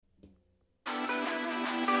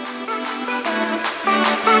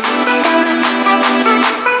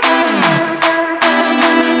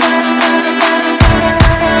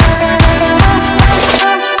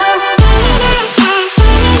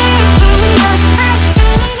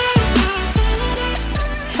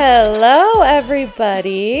Hello,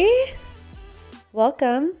 everybody.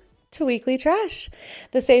 Welcome to Weekly Trash,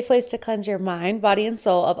 the safe place to cleanse your mind, body, and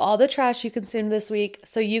soul of all the trash you consumed this week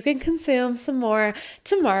so you can consume some more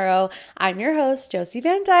tomorrow. I'm your host, Josie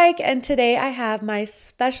Van Dyke, and today I have my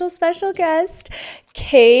special guest,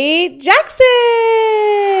 Kate Jackson.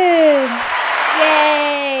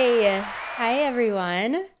 Yay! Hi,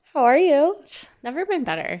 everyone. How are you? Never been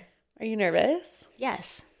better. Are you nervous?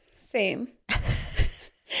 Yes. Same.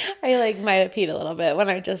 I might have peed a little bit when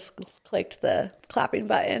I just clicked the clapping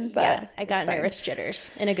button, but yeah, I got nervous jitters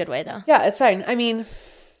in a good way though. Yeah, it's fine. I mean,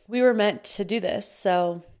 we were meant to do this,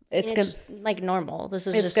 so it's like normal. It's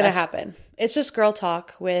just gonna happen. It's just girl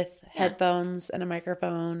talk with headphones and a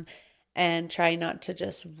microphone, and try not to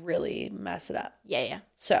just really mess it up. Yeah.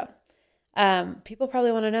 So, people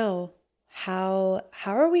probably want to know how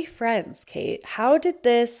are we friends, Kate? How did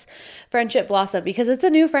this friendship blossom? Because it's a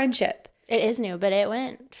new friendship. It is new, but it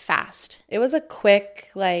went fast. It was a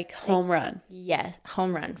quick, home run. Yes,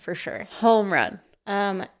 home run for sure. Home run.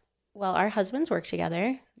 Well, our husbands work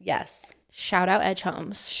together. Yes. Shout out Edge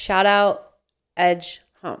Homes. Shout out Edge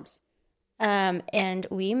Homes. And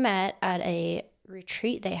we met at a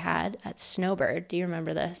retreat they had at Snowbird. Do you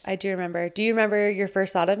remember this? I do remember. Do you remember your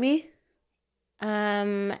first thought of me?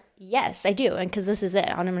 Yes, I do. And because this is it,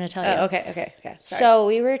 I'm going to tell you. Okay. Sorry. So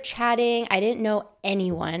we were chatting. I didn't know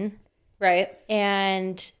anyone. Right.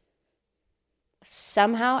 And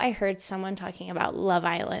somehow I heard someone talking about Love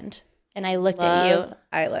Island. And I looked at you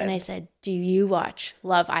and I said, do you watch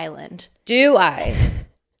Love Island? Do I?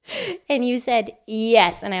 And you said,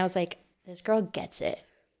 yes. And I was like, this girl gets it.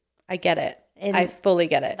 I get it. And I fully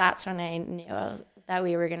get it. That's when I knew that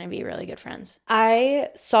we were going to be really good friends. I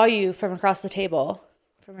saw you from across the table.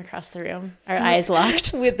 From across the room. Our eyes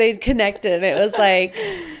locked. They'd connected. It was like, la,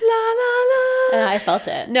 la, la. I felt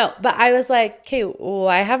it. No, but I was like, okay,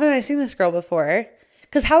 why haven't I seen this girl before?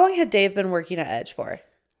 Because how long had Dave been working at Edge for?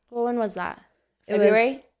 Well, when was that?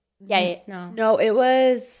 February? No, it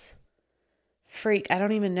was I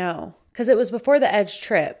don't even know. Because it was before the Edge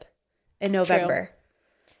trip in November.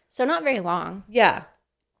 True. So not very long. Yeah.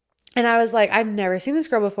 And I was like, I've never seen this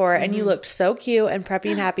girl before. And you looked so cute and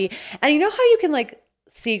preppy and happy. And you know how you can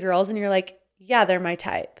see girls and you're like, yeah, they're my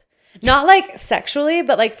type. Not sexually,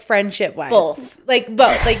 but friendship wise. Both.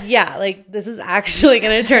 Both. This is actually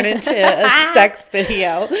going to turn into a sex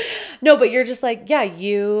video. No, but you're just yeah,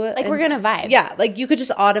 you. We're going to vibe. Yeah. You could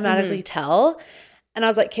just automatically tell. And I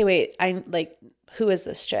was like, okay, wait, who is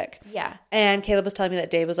this chick? Yeah. And Caleb was telling me that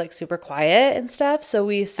Dave was super quiet and stuff. So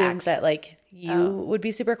we assumed that you would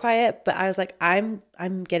be super quiet. But I was like, I'm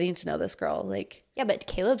getting to know this girl. Yeah, but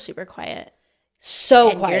Caleb's super quiet. So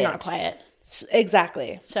and quiet. You're not quiet.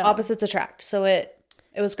 Exactly. So opposites attract. So it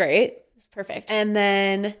was great. It's perfect. And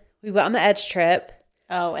then we went on the Edge trip.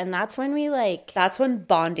 Oh, and that's when we That's when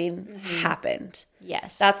bonding happened.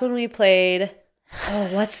 Yes. That's when we played. Oh,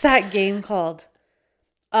 what's that game called?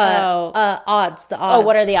 Odds. The odds. Oh,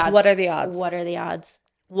 what are the odds? What are the odds? What are the odds?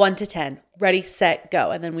 1 to 10. Ready, set, go.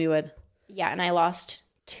 And then we would. Yeah, and I lost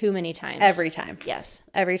too many times. Every time. Yes.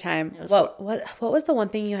 Every time. What was the one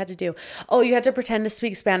thing you had to do? Oh, you had to pretend to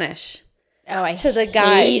speak Spanish. Oh, I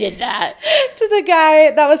hated that. To the guy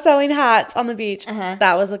that was selling hats on the beach.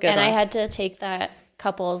 That was a good one. And I had to take that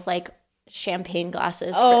couple's champagne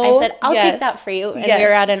glasses. Oh, I said, I'll take that for you. And we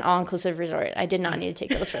were at an all-inclusive resort. I did not need to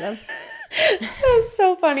take those for them. That was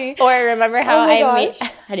so funny. Or remember how I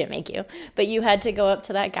didn't make you, but you had to go up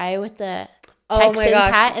to that guy with the Texans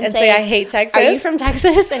hat and say, I hate Texas. Are you from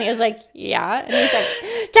Texas? And he was like, yeah. And he's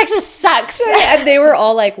like, Texas sucks. And they were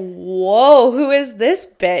all like, whoa, who is this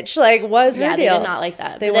bitch? What is her deal? They did not like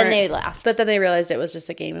that. But then they laughed. But then they realized it was just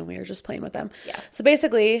a game and we were just playing with them. Yeah. So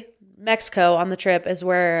basically, Mexico on the trip is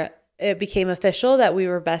where it became official that we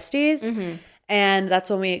were besties. Mm-hmm. And that's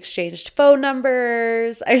when we exchanged phone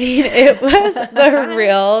numbers. I mean, it was the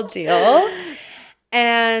real deal.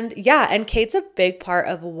 And yeah, and Kate's a big part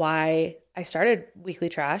of why I started Weekly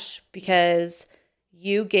Trash, because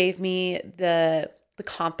you gave me the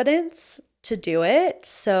confidence to do it.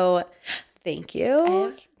 So thank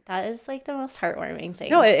you. That is the most heartwarming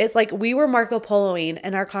thing. No, it's we were Marco Poloing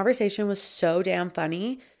and our conversation was so damn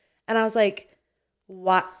funny. And I was like,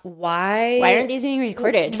 why aren't these being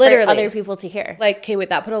recorded literally for other people to hear? Okay, wait,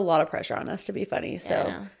 that put a lot of pressure on us to be funny. So,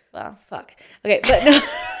 yeah, well, fuck. Okay, but no.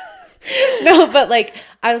 No, but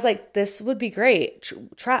I was like, this would be great.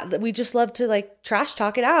 We just love to trash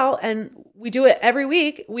talk it out, and we do it every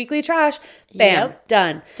week. Weekly Trash, bam,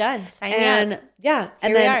 done. Sign me up. Yeah,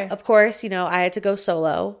 and then of course, I had to go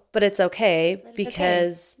solo, but it's okay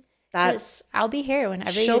because I'll be here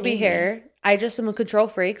whenever she'll be here. I just am a control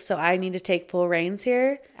freak, so I need to take full reins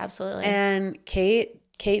here. Absolutely. And Kate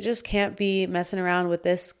just can't be messing around with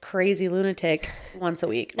this crazy lunatic once a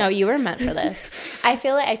week. No, you were meant for this. I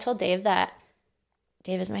feel like I told Dave that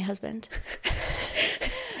Dave is my husband.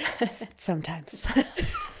 Sometimes.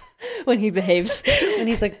 When he behaves. When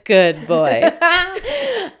he's a good boy.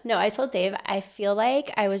 No, I told Dave, I feel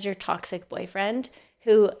like I was your toxic boyfriend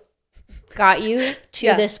who got you to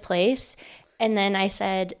this place. And then I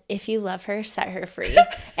said, if you love her, set her free.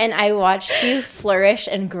 And I watched you flourish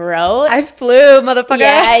and grow. I flew, motherfucker.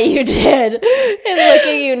 Yeah, you did. And look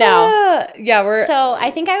at you now. So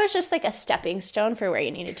I think I was just like a stepping stone for where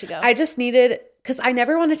you needed to go. I just needed, because I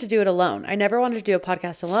never wanted to do it alone. I never wanted to do a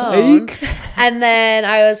podcast alone. Psych. And then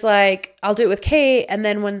I was like, I'll do it with Kate. And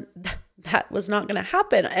then when that was not going to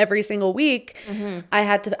happen every single week, I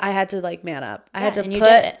had to like man up. I had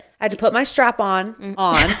to put my strap on,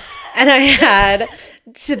 and I had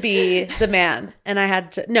to be the man, and I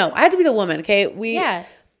had to be the woman. Okay.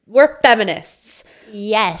 We're feminists.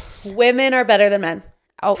 Yes. Women are better than men.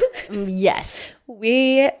 Oh, yes.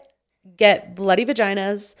 We get bloody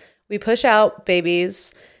vaginas. We push out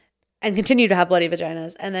babies and continue to have bloody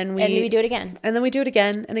vaginas. And then we do it again. And then we do it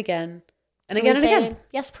again and again. And again and again.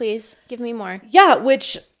 Yes, please. Give me more. Yeah,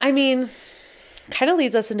 which, I mean, kind of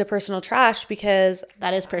leads us into personal trash because...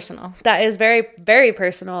 That is personal. That is very, very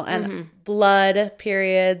personal. And blood,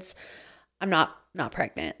 periods. I'm not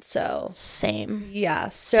pregnant, so... Same. Yeah,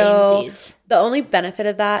 so Samesies. The only benefit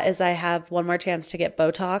of that is I have one more chance to get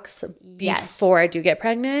Botox before I do get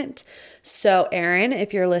pregnant. So, Erin,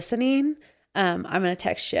 if you're listening, I'm going to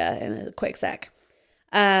text you in a quick sec.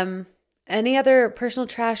 Any other personal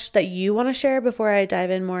trash that you want to share before I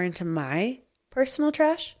dive in more into my personal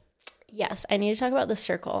trash? Yes, I need to talk about The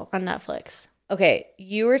Circle on Netflix. Okay,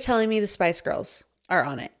 you were telling me the Spice Girls are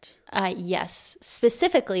on it. Yes,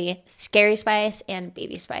 specifically Scary Spice and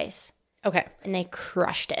Baby Spice. Okay. And they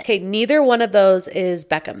crushed it. Okay, neither one of those is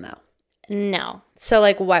Beckham, though. No. So,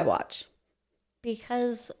 like, why watch?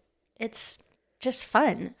 Because it's just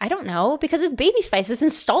fun. I don't know. Because it's Baby Spice. It's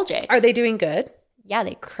nostalgic. Are they doing good? Yeah,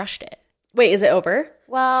 they crushed it. Wait, is it over?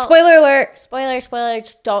 Well, spoiler alert. Spoiler.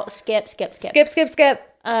 Just don't skip. Skip.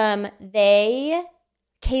 They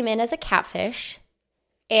came in as a catfish,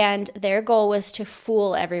 and their goal was to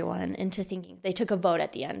fool everyone into thinking. They took a vote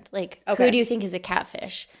at the end. Like, who do you think is a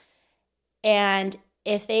catfish? And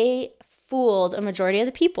if they fooled a majority of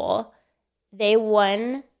the people, they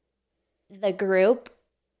won the group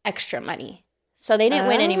extra money. So they didn't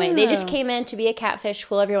win any money. They just came in to be a catfish,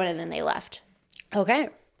 fool everyone, and then they left. Okay.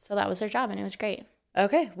 So that was their job, and it was great.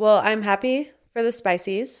 Okay. Well, I'm happy for the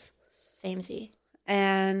Spiceys. Samesies.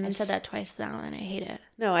 And I've said that twice now, and I hate it.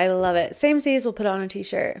 No, I love it. Samesies, we'll put it on a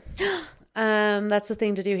t-shirt. That's the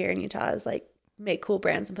thing to do here in Utah is like make cool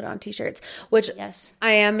brands and put it on t-shirts, which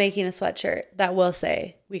I am making a sweatshirt that will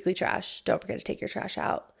say weekly trash. Don't forget to take your trash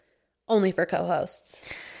out. Only for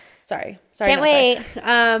co-hosts. Sorry. Can't wait.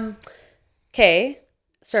 Okay.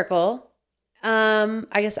 Circle.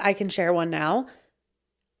 I guess I can share one now.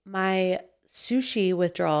 My sushi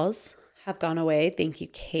withdrawals have gone away. Thank you,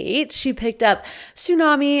 Kate. She picked up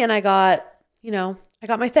Tsunami and I got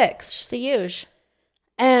my fix. Just the usual.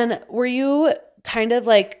 And were you kind of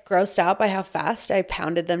like grossed out by how fast I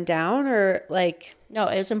pounded them down or like? No,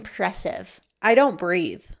 it was impressive. I don't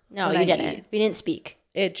breathe. No, you didn't. Eat. We didn't speak.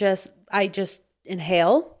 I just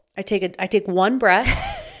inhale. I take one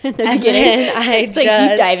breath. In the beginning, it's like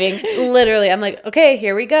deep diving. Literally, I'm like, okay,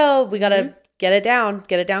 here we go. We got to get it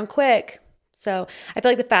down quick. So I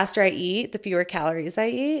feel like the faster I eat, the fewer calories I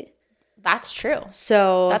eat. That's true.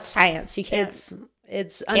 So that's science. You can't.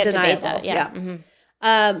 It's undeniable. That. Yeah.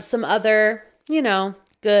 Mm-hmm. Some other,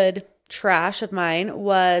 good trash of mine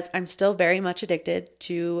was I'm still very much addicted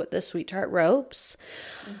to the sweet tart ropes.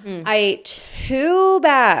 I ate 2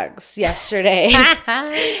 bags yesterday.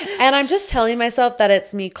 And I'm just telling myself that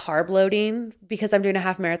it's me carb loading because I'm doing a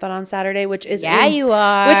half marathon on Saturday, which is you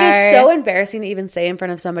are. Which is so embarrassing to even say in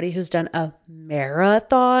front of somebody who's done a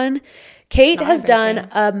marathon. Kate has done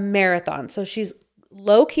a marathon, so she's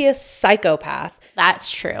low-key a psychopath.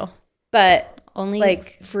 That's true. But only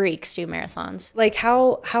like freaks do marathons. Like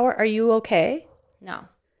how are you okay? No.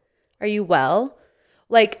 Are you well?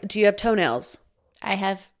 Like, do you have toenails? I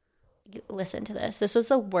have. Listen to this. This was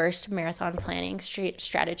the worst marathon planning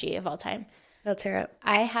strategy of all time. Let's hear it.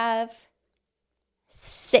 I have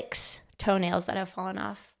 6 toenails that have fallen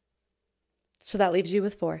off. So that leaves you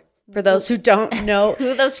with 4. For those who don't know.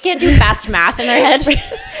 Who those can't do fast math in their head,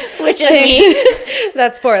 which is me.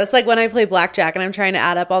 That's 4. That's like when I play blackjack and I'm trying to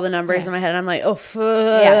add up all the numbers in my head and I'm like, hit.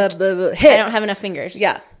 I don't have enough fingers.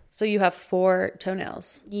 Yeah. So you have 4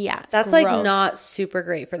 toenails. Yeah. That's gross. like not super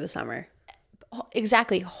great for the summer.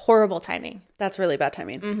 Exactly. Horrible timing. That's really bad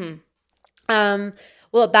timing.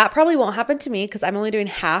 Well, that probably won't happen to me because I'm only doing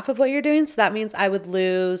half of what you're doing. So that means I would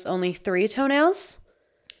lose only 3 toenails.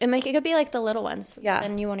 And like it could be like the little ones. Yeah.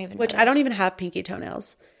 And you won't even Which notice. I don't even have pinky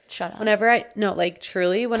toenails. Shut up.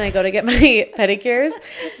 Truly, when I go to get my pedicures,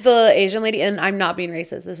 the Asian lady, and I'm not being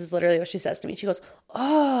racist, this is literally what she says to me. She goes,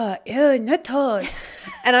 oh, ew, no toes.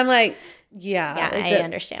 And I'm like, yeah. Yeah, like I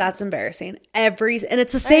understand. That's embarrassing. And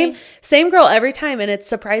it's the same girl every time, and it's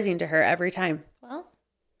surprising to her every time. Well.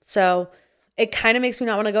 So it kind of makes me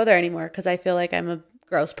not want to go there anymore because I feel like I'm a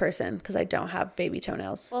gross person because I don't have baby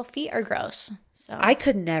toenails. Well, feet are gross. So I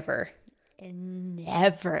could never.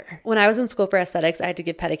 Never. When I was in school for aesthetics, I had to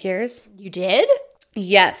get pedicures. You did?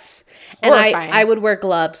 Yes. Horrifying. And I would wear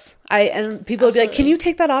gloves. And people would be like, can you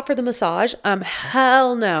take that off for the massage?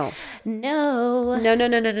 Hell no. No. No.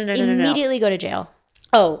 Immediately go to jail.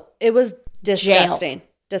 Oh, it was disgusting.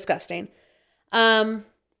 Disgusting. But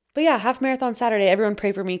yeah, half marathon Saturday. Everyone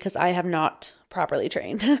pray for me because I have not properly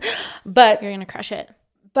trained. But you're going to crush it.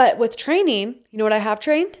 But with training, you know what I have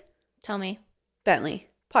trained? Tell me. Bentley.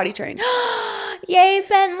 Potty trained. Yay,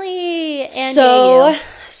 Bentley. And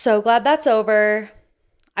so glad that's over.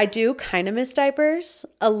 I do kind of miss diapers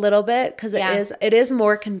a little bit because it is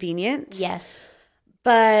more convenient. Yes.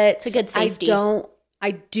 But it's a good safety.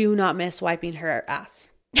 I do not miss wiping her ass.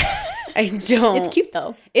 I don't. It's cute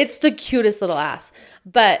though. It's the cutest little ass.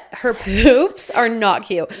 But her poops are not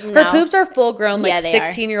cute. Her poops are full grown, like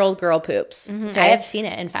 16-year-old girl poops. Mm-hmm. Okay? I have seen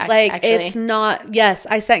it, in fact. Like, actually. it's not, yes,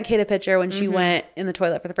 I sent Kate a picture when she went in the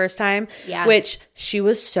toilet for the first time, which she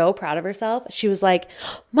was so proud of herself. She was like,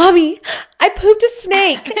 Mommy, I pooped a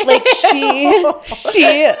snake. Like,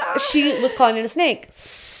 she was calling it a snake.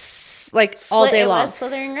 Like, all day long. It was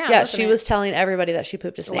slithering around, yeah, she was telling everybody that she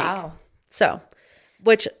pooped a snake. Wow. So,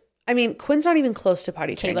 which... I mean, Quinn's not even close to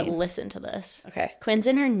potty training. Okay, but listen to this. Okay. Quinn's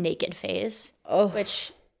in her naked phase,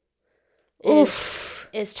 which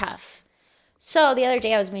is tough. So the other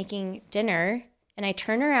day I was making dinner and I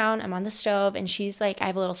turn around, I'm on the stove and she's like, I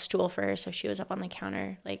have a little stool for her. So she was up on the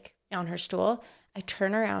counter, like on her stool. I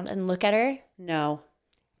turn around and look at her. No.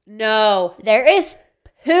 There is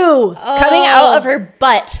poo coming out of her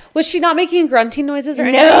butt. Was she not making grunting noises or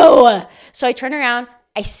anything? No. So I turn around,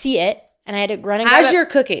 I see it. And I had to run and grab as you're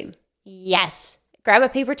cooking. Yes. Grab a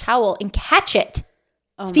paper towel and catch it.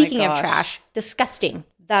 Oh, speaking of trash, disgusting.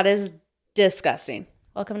 That is disgusting.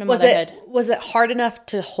 Welcome to motherhood. Was it hard enough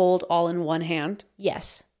to hold all in one hand?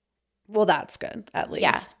 Yes. Well, that's good, at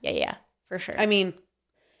least. Yeah, for sure. I mean,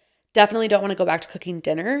 definitely don't want to go back to cooking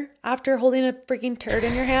dinner after holding a freaking turd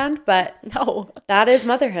in your hand, but no. That is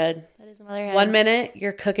motherhood. That is motherhood. 1 minute,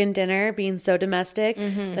 you're cooking dinner, being so domestic.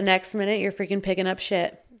 Mm-hmm. The next minute, you're freaking picking up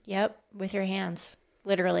shit. Yep, with your hands,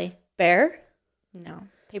 literally. Bear? No,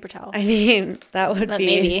 paper towel. I mean, that would be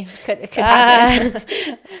maybe could happen.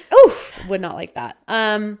 Oof, would not like that.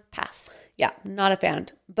 Pass. Yeah, not a fan.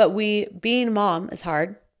 But being mom is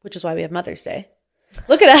hard, which is why we have Mother's Day.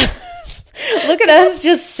 Look at us. Look at us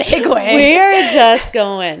just segue. We're just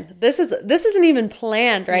going. This isn't even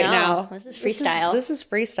planned now. This is freestyle. This is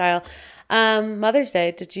freestyle. Mother's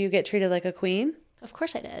Day. Did you get treated like a queen? Of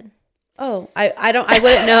course I did. Oh, I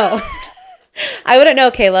wouldn't know. I wouldn't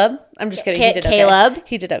know, Caleb. I'm just kidding. He did Caleb? Okay.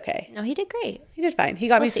 He did okay. No, he did great. He did fine. He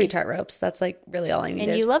got me sweet tart ropes. That's like really all I needed.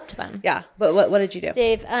 And you loved them. Yeah. But what did you do?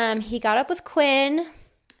 Dave, he got up with Quinn,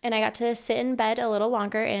 and I got to sit in bed a little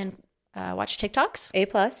longer and watch TikToks. A+.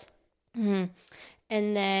 Mm-hmm.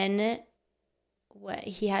 And then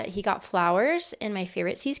he got flowers and my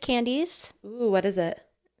favorite C's candies. Ooh, what is it?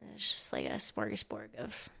 It's just like a smorgasbord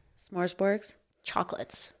of s'moresborgs?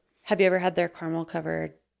 Chocolates. Have you ever had their caramel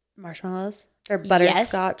covered marshmallows or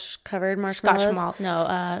butterscotch covered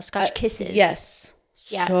marshmallows? Scotch kisses. Yes.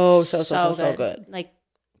 Yeah. So good. Like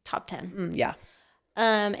top 10. Yeah.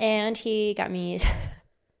 And he got me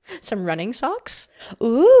some running socks.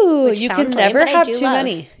 Ooh, you can never have too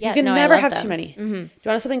many. Yeah, you can never have too many. Mm-hmm. Do you want to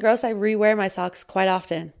know something gross? I rewear my socks quite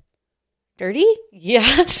often. Dirty?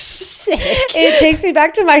 Yeah. Sick. It takes me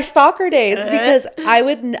back to my soccer days because I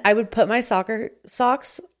would put my soccer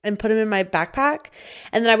socks and put them in my backpack,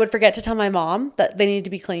 and then I would forget to tell my mom that they needed to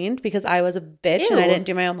be cleaned because I was a bitch and I didn't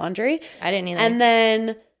do my own laundry. I didn't either. And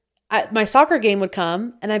then my soccer game would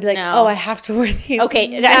come, and I'd be like, "Oh, I have to wear these."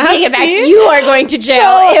 Okay, I take it back. You are going to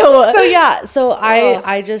jail. So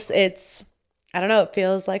I just I don't know. It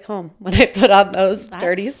feels like home when I put on those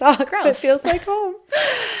dirty socks. Gross. It feels like home.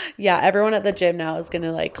 Yeah, everyone at the gym now is going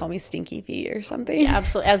to like call me stinky feet or something. Yeah,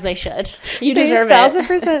 absolutely. As they should. You deserve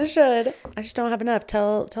 1,000% should. I just don't have enough.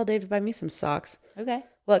 Tell Dave to buy me some socks. Okay.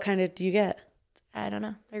 What kind do you get? I don't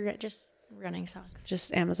know. They're just running socks.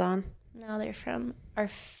 Just Amazon? No, they're from our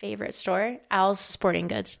favorite store, Al's Sporting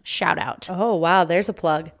Goods. Shout out. Oh, wow. There's a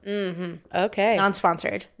plug. Mm-hmm. Okay.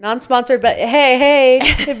 Non-sponsored. Non-sponsored, but hey,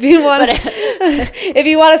 if you want if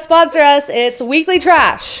you want to sponsor us, it's Weekly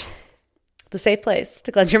Trash. The safe place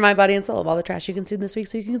to cleanse your mind, body, and soul of all the trash you consume this week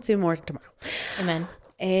so you can consume more tomorrow. Amen.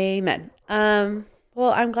 Amen.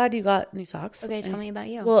 Well, I'm glad you got new socks. Okay, tell me about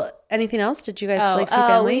you. Well, anything else? Did you guys see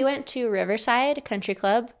family? We went to Riverside Country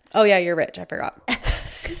Club. Oh, yeah, you're rich. I forgot.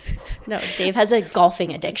 No, Dave has a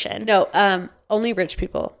golfing addiction. No, only rich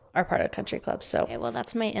people are part of country clubs. So, okay, well,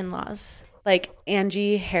 that's my in-laws. Like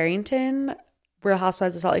Angie Harrington, Real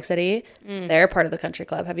Housewives of Salt Lake City, they're part of the country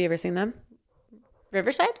club. Have you ever seen them?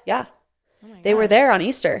 Riverside? Yeah. Oh my they were there on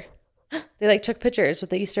Easter. They like took pictures with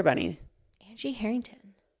the Easter bunny. Angie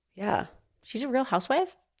Harrington. Yeah. She's a Real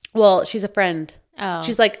Housewife? Well, she's a friend. Oh.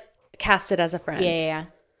 She's like casted as a friend. Yeah.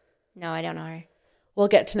 No, I don't know her. We'll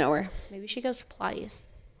get to know her. Maybe she goes to Pilates.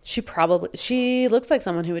 She looks like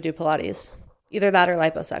someone who would do Pilates. Either that or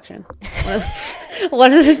liposuction.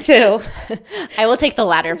 One of the two. I will take the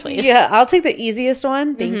latter, please. Yeah, I'll take the easiest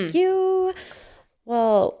one. Thank you.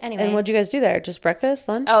 Well, anyway. And what'd you guys do there? Just breakfast,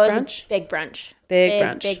 lunch, brunch? It was a big brunch. Big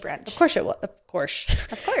brunch. Big brunch. Of course it was. Of course.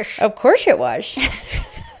 Of course. Of course it was.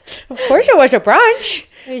 Of course it was a brunch.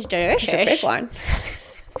 It was delicious. It was a big one.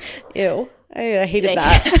 Ew. I hated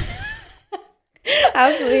that.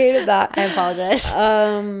 Absolutely hated that. I apologize.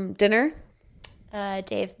 Dinner?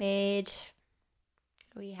 Dave made...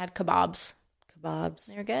 We had kebabs. Kebabs.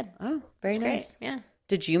 They were good. Oh, very nice. Great. Yeah.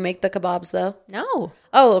 Did you make the kebabs, though? No.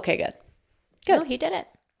 Oh, okay, good. Good. No, he did it.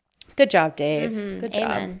 Good job, Dave. Good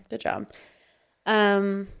job. Amen. Good job.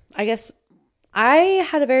 I guess I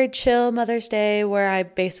had a very chill Mother's Day where I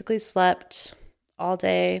basically slept all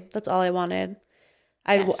day. That's all I wanted.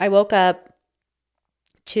 I woke up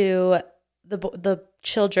to the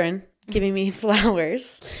children giving me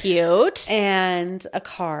flowers. Cute. And a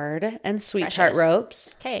card and sweet-tart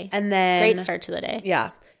ropes. Okay. And then... Great start to the day. Yeah.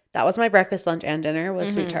 That was my breakfast, lunch, and dinner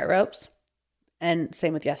was sweet-tart ropes. And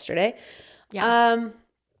same with yesterday. Yeah.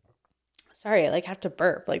 Sorry, I have to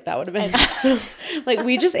burp. That would have been so...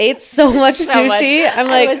 we just ate so much sushi. I'm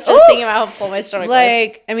I was just thinking about how full my stomach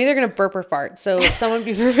was. I'm either going to burp or fart. So someone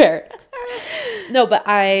be prepared. No, but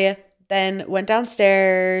I then went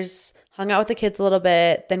downstairs... hung out with the kids a little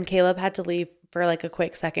bit. Then Caleb had to leave for a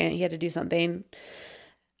quick second. He had to do something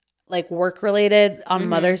work related on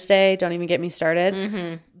Mother's Day. Don't even get me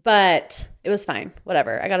started. But it was fine.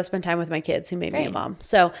 Whatever. I got to spend time with my kids who made me a mom.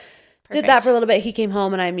 So did that for a little bit. He came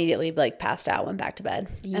home and I immediately passed out, went back to bed.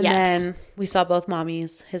 And then we saw both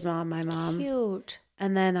mommies, his mom, my mom. Cute.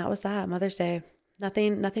 And then that was that, Mother's Day.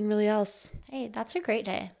 Nothing really else. Hey, that's a great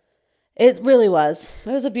day. It really was.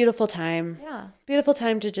 It was a beautiful time. Yeah. Beautiful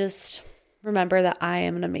time to just remember that I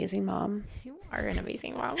am an amazing mom. You are an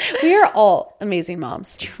amazing mom. We are all amazing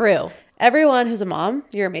moms. True. Everyone who's a mom,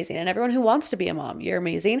 you're amazing. And everyone who wants to be a mom, you're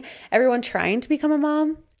amazing. Everyone trying to become a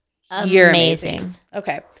mom, you're amazing.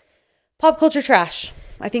 Okay. Pop culture trash.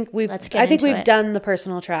 I think we've done the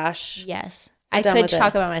personal trash. Yes. I could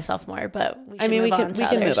talk about myself more, but we can move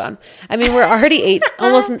on. I mean, we're already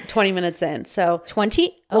almost 20 minutes in. So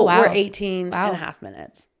 20? Oh, wow. We're 18 and a half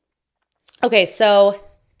minutes. Okay, so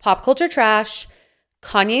pop culture trash.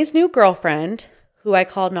 Kanye's new girlfriend, who I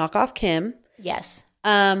called Knockoff Kim. Yes.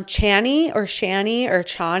 Channy or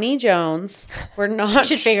Chani Jones. We're not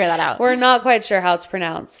should figure that out. We're not quite sure how it's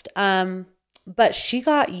pronounced. But she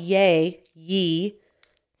got Ye.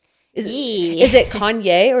 Is it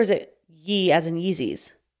Kanye or is it Yee as in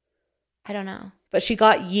Yeezys? I don't know. But she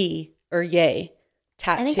got Ye or Ye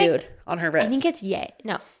tattooed on her wrist. I think it's Ye.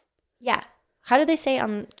 No. Yeah. How do they say it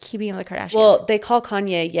on Keeping Up with the Kardashians? Well, they call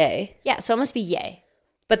Kanye Ye. Yeah, so it must be Ye.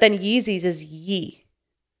 But then Yeezys is Yee.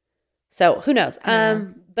 So who knows?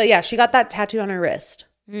 But yeah, she got that tattoo on her wrist.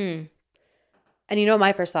 And you know what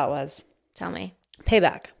my first thought was? Tell me.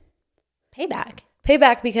 Payback.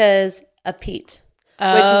 Payback because of Pete.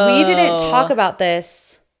 Which we didn't talk about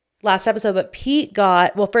this last episode, but Pete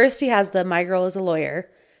got, first he has the "My Girl is a Lawyer"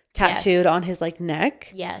 tattooed on his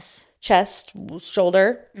neck. Yes. Chest,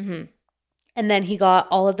 shoulder. Mm-hmm. And then he got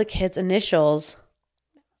all of the kids' initials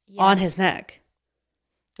on his neck,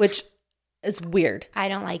 which is weird. I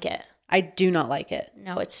don't like it. I do not like it.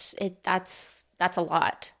 No, that's a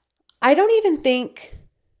lot. I don't even think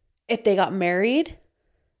if they got married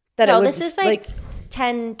that it would this is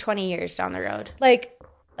 10, 20 years down the road. Like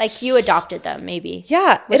you adopted them, maybe.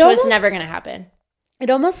 Yeah. Which was never going to happen. It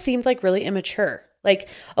almost seemed really immature.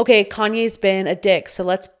 Okay, Kanye's been a dick, so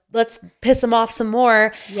let's let's piss him off some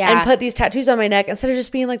more Yeah. and put these tattoos on my neck instead of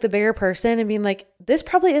just being like the bigger person and being like, this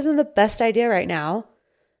probably isn't the best idea right now.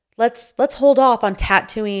 Let's hold off on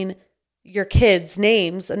tattooing your kids'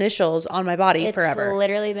 names, initials on my body forever. It's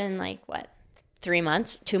literally been like, what, 3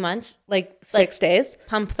 months, 2 months? Like 6 days.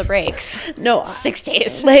 Pump the brakes. No. 6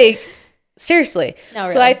 days. Like, seriously. No,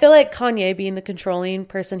 really. So I feel like Kanye, being the controlling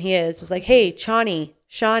person he is, was like, hey, Shawnee,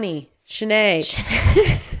 Shanae,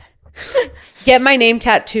 get my name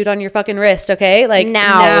tattooed on your fucking wrist, okay? Like,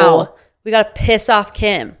 now. We got to piss off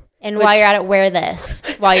Kim. And while you're at it, wear this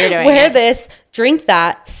while you're doing Wear it. this, drink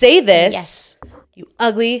that, say this. Yes. You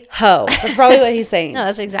ugly hoe. That's probably what he's saying. No,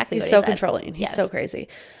 that's exactly he's what so he said. controlling. He's so crazy.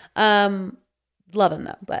 Love him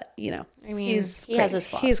though, but you know, I mean, he has his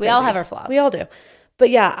flaws. He's we all crazy. have our flaws. We all do.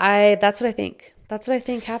 But yeah, that's what I think. That's what I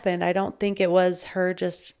think happened. I don't think it was her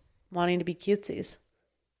just wanting to be cutesies.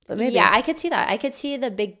 But maybe. Yeah, I could see that. I could see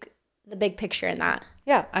the big picture in that.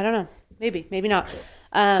 Yeah, I don't know. Maybe not.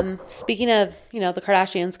 Speaking of, you know, the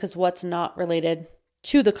Kardashians, because what's not related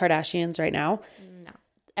to the Kardashians right now? No,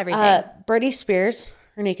 everything. Brittney Spears,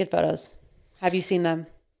 her naked photos. Have you seen them?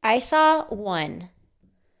 I saw one.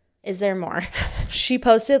 Is there more? She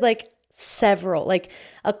posted like several, like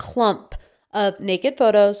a clump of naked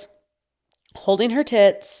photos holding her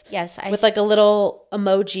tits. Yes. With like a little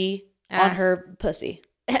emoji on her pussy.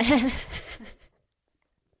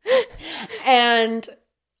 And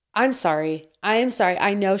I'm sorry.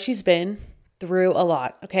 I know she's been through a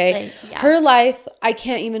lot. Okay. Like, yeah. Her life, I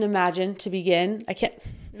can't even imagine to begin. I can't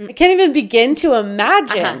even begin to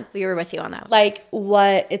imagine. We were with you on that one. Like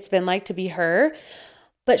what it's been like to be her.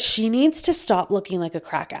 But she needs to stop looking like a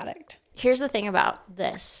crack addict. Here's the thing about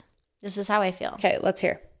this. This is how I feel. Okay, let's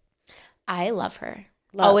hear. I love her.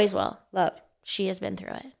 Love. Always will. Love. She has been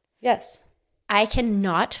through it. Yes. I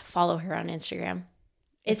cannot follow her on Instagram.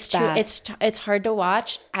 It's too. bad. It's hard to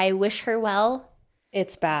watch. I wish her well,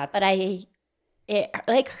 It's bad. but it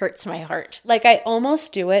like hurts my heart. Like I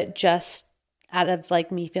almost do it just out of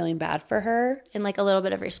like me feeling bad for her. And like a little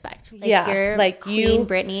bit of respect. Like, Yeah, you're like Queen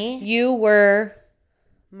Brittney. You were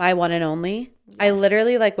my one and only. Yes. I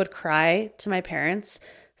literally like would cry to my parents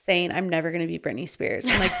saying I'm never going to be Brittney Spears.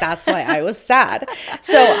 And like, that's why I was sad.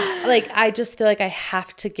 So like, I just feel like I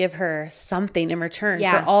have to give her something in return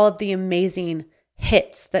for all of the amazing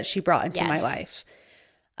hits that she brought into my life.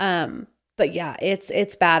 But yeah,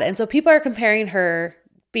 it's bad. And so people are comparing her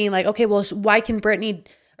being like, okay, well, why can Brittney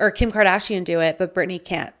or Kim Kardashian do it, but Brittney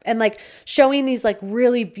can't? And like showing these like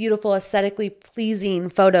really beautiful, aesthetically pleasing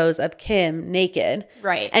photos of Kim naked.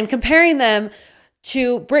 Right. And comparing them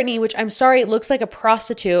to Brittney, which I'm sorry, it looks like a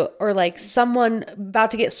prostitute or like someone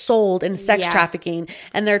about to get sold in sex trafficking.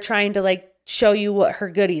 And they're trying to like show you what her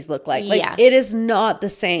goodies look like. Like it is not the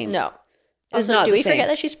same. No. It's Also, not do the we same. forget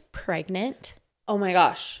that she's pregnant? Oh my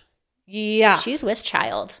gosh. Yeah. She's with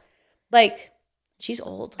child. Like, she's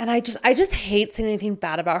old. and I just hate saying anything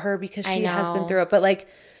bad about her because she has been know. through it. But like,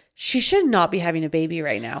 she should not be having a baby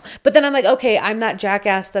right now. But then I'm like, okay, I'm that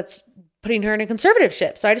jackass that's putting her in a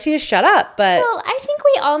conservatorship. So I just need to shut up. But Well, I think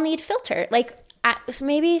we all need filter. Like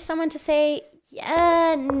maybe someone to say,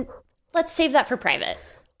 let's save that for private.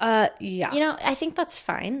 yeah. You know, I think that's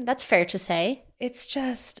fine. That's fair to say.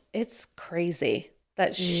 It's crazy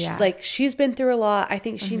that she's been through a lot. I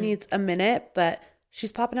think she needs a minute, but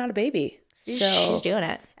she's popping out a baby. So She's doing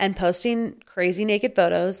it. And posting crazy naked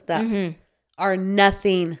photos that are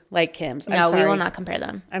nothing like Kim's. I'm No, sorry. we will not compare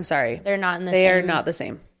them. I'm sorry. They're not in the They same. are not the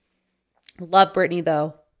same. Love Brittney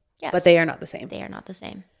though, Yes. but they are not the same. They are not the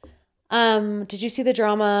same. Did you see the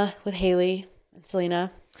drama with Hailey and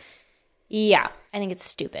Selena? Yeah. I think it's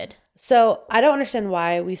stupid. So I don't understand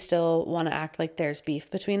why we still want to act like there's beef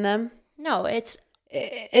between them. No, it's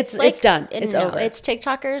done. It's over. It's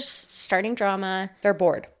TikTokers starting drama. They're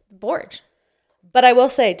bored. Bored. But I will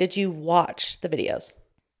say, did you watch the videos?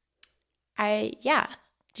 Yeah.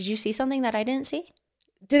 Did you see something that I didn't see?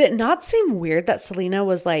 Did it not seem weird that Selena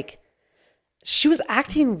was like, she was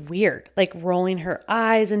acting weird, like rolling her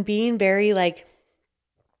eyes and being very like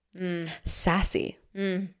sassy.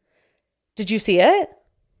 Did you see it?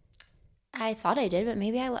 I thought I did, but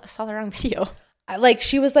maybe I saw the wrong video. Like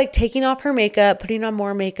she was like taking off her makeup, putting on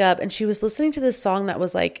more makeup, and she was listening to this song that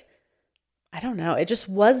was like, I don't know. It just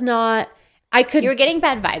was not. You were getting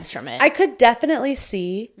bad vibes from it. I could definitely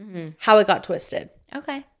see how it got twisted.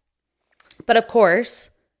 Okay. But of course,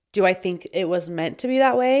 do I think it was meant to be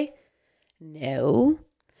that way? No.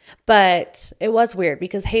 But it was weird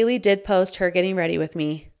because Hailey did post her getting ready with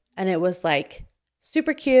me, and it was like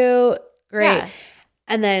super cute, great. Yeah.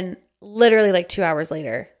 And then literally like 2 hours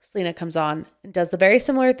later, Selena comes on and does the very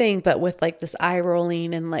similar thing, but with like this eye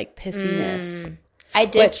rolling and like pissiness. I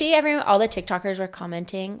did see all the TikTokers were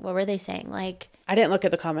commenting. What were they saying? Like, I didn't look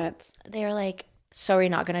at the comments. They were like, so are we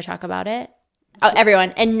not going to talk about it?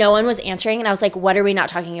 Everyone. And no one was answering. And I was like, what are we not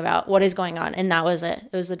talking about? What is going on? And that was it.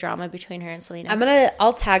 It was the drama between her and Selena.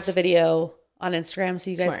 I'll tag the video on Instagram so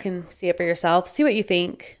you guys can see it for yourself. See what you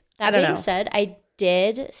think. That being said, I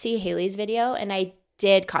did see Hailey's video and I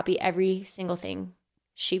did copy every single thing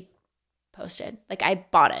she posted. Like, I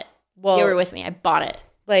bought it. Well, you were with me. I bought it.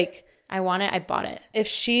 Like, I want it. I bought it. If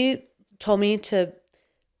she told me to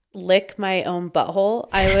lick my own butthole,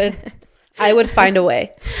 I would find a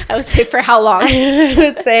way. I would say, for how long? I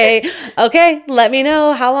would say, okay, let me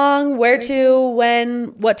know how long, where to, when,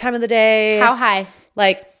 what time of the day. How high?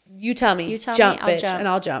 Like, you tell me. Jump, bitch, and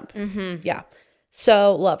I'll jump. Mm-hmm. Yeah.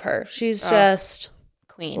 So, love her. She's just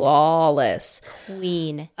queen. Flawless.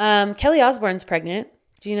 Queen. Kelly Osborne's pregnant.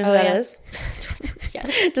 Do you know who that is?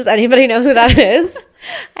 Yes. Does anybody know who that is?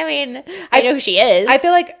 I mean, I know who she is. I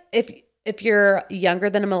feel like if you're younger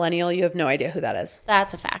than a millennial, you have no idea who that is.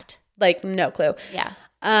 That's a fact. Like, no clue. Yeah.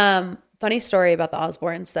 Funny story about the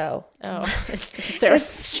Osbornes, though. Oh, is there a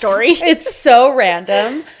story? It's so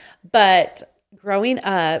random. But growing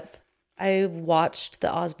up, I watched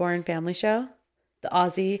the Osborne family show. The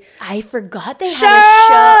Aussie. I forgot they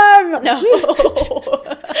had a show. No.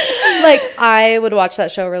 Like, I would watch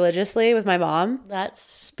that show religiously with my mom. That's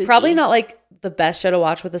spooky. Probably not like the best show to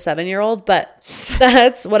watch with a 7-year-old, but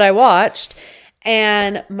that's what I watched.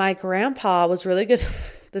 And my grandpa was really good.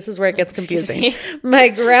 This is where it gets confusing. My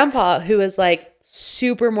grandpa, who is like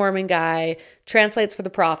super Mormon guy, translates for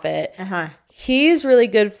the prophet. Uh-huh. He's really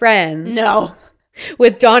good friends. No.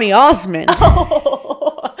 With Donny Osmond.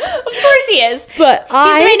 Oh, of course he is. But he's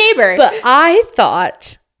my neighbor. But I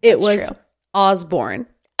thought it was true. Osborne.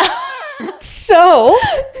 So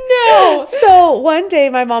one day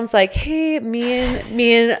my mom's like, hey, me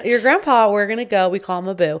and your grandpa, we're gonna go. We call him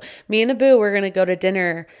Abu. Me and Abu, we're gonna go to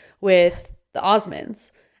dinner with the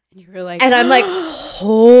Osmonds. And you were like, and I'm like,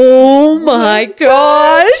 oh my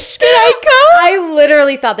gosh, can I go? I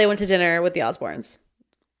literally thought they went to dinner with the Osbornes.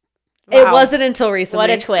 Wow. It wasn't until recently. What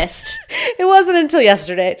a twist. It wasn't until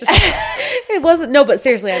yesterday. It wasn't. No, but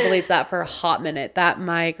seriously, I believed that for a hot minute that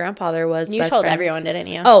my grandfather was You best told friends. Everyone, didn't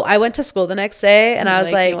you? Oh, I went to school the next day and I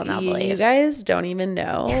was like, you guys don't even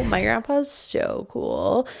know. My grandpa's so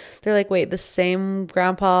cool. They're like, wait, the same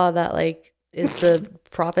grandpa that like is the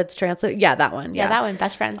prophet's translator? Yeah, that one. Yeah, that one.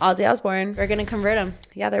 Best friends. Ozzy Osbourne. We're going to convert them.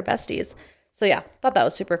 Yeah, they're besties. So yeah, thought that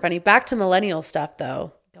was super funny. Back to millennial stuff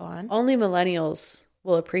though. Go on. Only millennials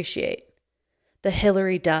will appreciate the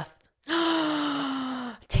Hillary Duff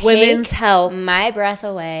women's health my breath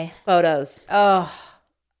away photos. Oh,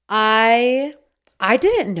 I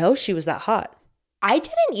didn't know she was that hot. I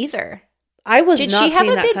didn't either. I was Did not she have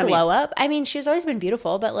seeing a that big coming. glow up? I mean, she's always been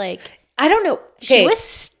beautiful, but like, I don't know. She was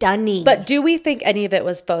stunning. But do we think any of it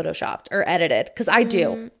was photoshopped or edited? Because I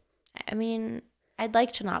do. I mean, I'd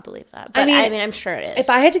like to not believe that. But I mean, I'm sure it is. If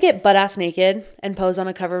I had to get butt ass naked and pose on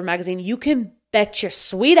a cover of a magazine, you can bet your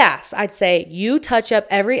sweet ass I'd say you touch up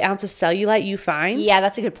every ounce of cellulite you find. Yeah,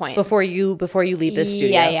 that's a good point. Before you leave this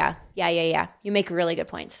studio. Yeah. You make really good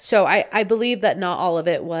points. So I believe that not all of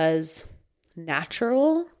it was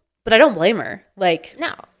natural, but I don't blame her. Like,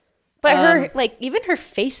 no. But her, like, even her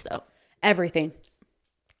face though. Everything.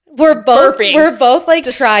 We're both like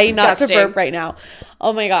trying not to burp right now.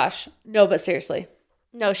 Oh my gosh. No, but seriously.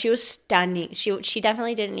 No, she was stunning. She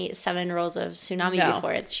definitely didn't eat 7 rolls of tsunami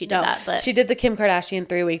before she did that. But she did the Kim Kardashian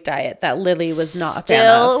 3-week diet that Lily was not a fan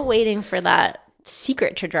of. Still waiting for that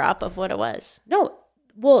secret to drop of what it was. No,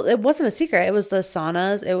 well, it wasn't a secret. It was the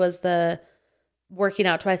saunas. It was the working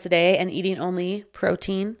out twice a day and eating only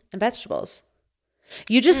protein and vegetables.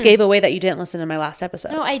 You just gave away that you didn't listen to my last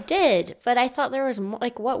episode. No, I did, but I thought there was more.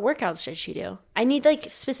 Like, what workouts did she do? I need like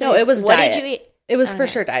specific. No, it was what diet. Did you eat? It was for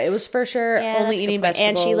sure diet. It was for sure only eating vegetables.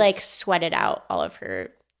 And she like sweated out all of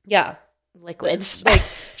her liquids. Like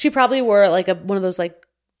she probably wore like one of those like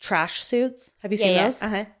trash suits. Have you seen those?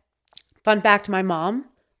 Uh-huh. Fun fact, my mom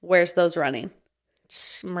wears those running.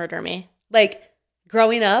 Murder me. Like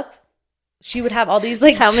growing up, she would have all these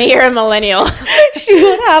like tell me you're a millennial. She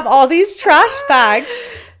would have all these trash bags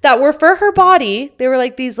that were for her body. They were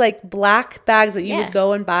like these like black bags that you would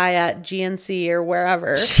go and buy at GNC or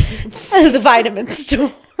wherever. The vitamin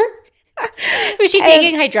store. Was she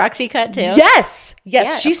taking Hydroxycut too? Yes.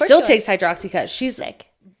 Yeah, she still takes Hydroxycut. She's sick.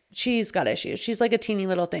 She's got issues. She's like a teeny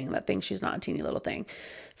little thing that thinks she's not a teeny little thing.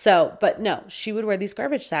 So, but no, she would wear these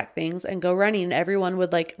garbage sack things and go running and everyone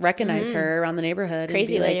would like recognize her around the neighborhood.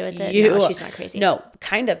 Crazy and be lady like, with it. No, she's not crazy. No,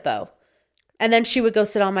 kind of though. And then she would go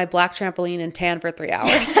sit on my black trampoline and tan for 3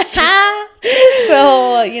 hours.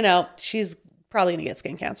 So, she's probably going to get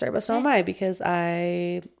skin cancer, but so am I because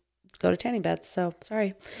I go to tanning beds. So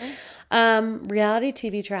sorry. Reality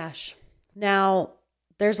TV trash. Now,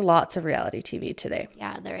 there's lots of reality TV today.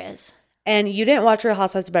 Yeah, there is. And you didn't watch Real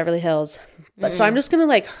Housewives of Beverly Hills. But so I'm just going to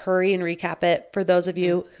like hurry and recap it for those of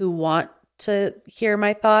you who want to hear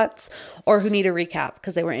my thoughts or who need a recap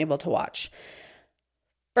because they weren't able to watch.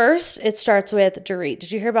 First, it starts with Dorit.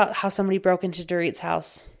 Did you hear about how somebody broke into Dorit's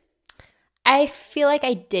house? I feel like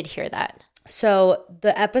I did hear that. So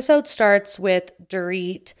the episode starts with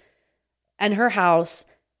Dorit and her house.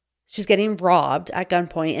 She's getting robbed at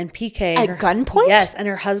gunpoint, and PK at gunpoint? Yes, and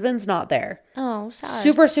her husband's not there. Oh, sad.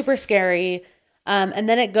 Super, super scary. And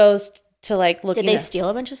then it goes to like looking. Did they steal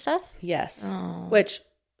a bunch of stuff? Yes. Oh. Which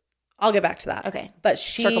I'll get back to that. Okay. But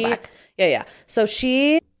she circle back. Yeah. So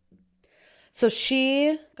she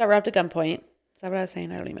got robbed at gunpoint. Is that what I was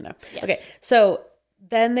saying? I don't even know. Yes. Okay. So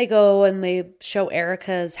then they go and they show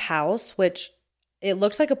Erica's house, which it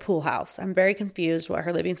looks like a pool house. I'm very confused what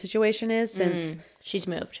her living situation is since she's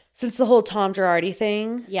moved. Since the whole Tom Girardi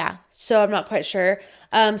thing. Yeah. So I'm not quite sure.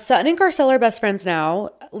 Sutton and Garcelle are best friends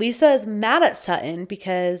now. Lisa is mad at Sutton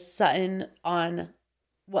because Sutton on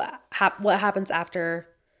what happens after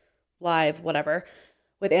live, whatever,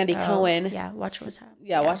 with Andy Cohen. Yeah, watch what's happening.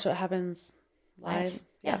 Yeah, watch what happens live.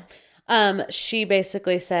 Yeah. She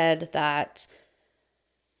basically said that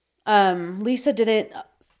Lisa didn't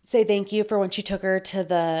say thank you for when she took her to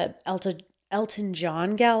the Elton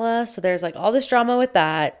John gala. So there's like all this drama with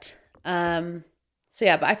that. So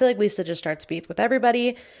yeah, but I feel like Lisa just starts beef with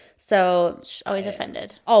everybody. So she's always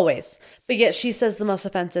offended. Always. But yet she says the most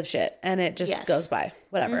offensive shit and it just goes by.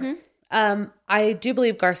 Whatever. I do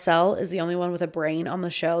believe Garcelle is the only one with a brain on the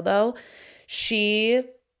show though. She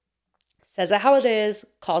says it how it is,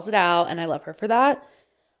 calls it out, and I love her for that.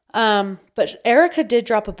 But Erica did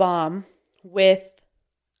drop a bomb with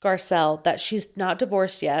Garcelle that she's not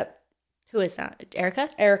divorced yet. Who is that? Erica?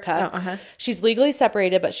 Erica. Oh, She's legally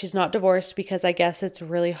separated, but she's not divorced because I guess it's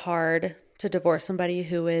really hard to divorce somebody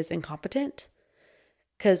who is incompetent.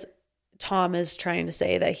 Because Tom is trying to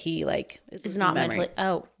say that he is not mentally.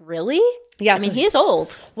 Oh, really? Yeah. I mean, he is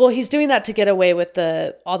old. Well, he's doing that to get away with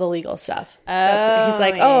all the legal stuff. He's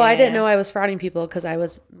like, I didn't know I was frauding people because I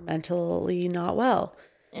was mentally not well.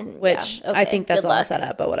 Which I think that's all set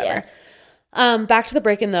up, but whatever. Yeah. Back to the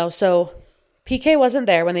break-in though. So PK wasn't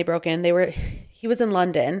there when they broke in. He was in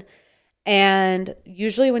London, and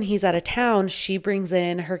usually when he's out of town, she brings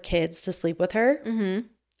in her kids to sleep with her. Mm-hmm.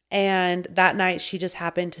 And that night, she just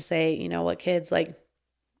happened to say, "You know what, kids? Like,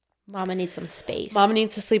 Mama needs some space. Mama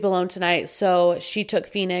needs to sleep alone tonight." So she took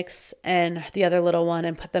Phoenix and the other little one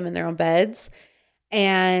and put them in their own beds.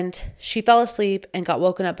 And she fell asleep and got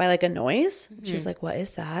woken up by like a noise. Mm-hmm. She's like, "What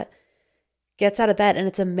is that?" Gets out of bed, and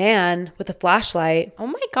it's a man with a flashlight. Oh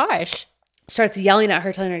my gosh. Starts yelling at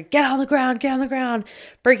her, telling her, get on the ground,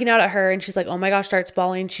 freaking out at her. And she's like, oh my gosh, starts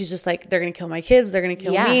bawling. She's just like, they're going to kill my kids. They're going to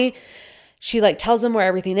kill me. She like tells them where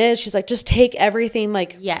everything is. She's like, just take everything.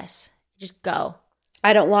 Like, yes, just go.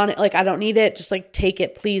 I don't want it. Like, I don't need it. Just like, take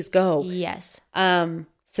it, please go. Yes. So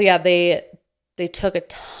yeah, they took a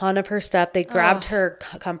ton of her stuff. They grabbed her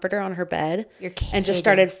comforter on her bed and just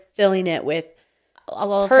started filling it with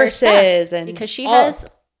all of purses and because she has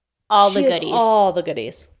all the goodies. All the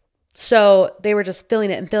goodies. So they were just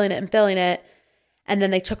filling it and filling it and filling it. And then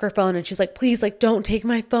they took her phone and she's like, please, like, don't take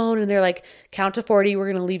my phone. And they're like, count to 40. We're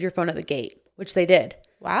going to leave your phone at the gate, which they did.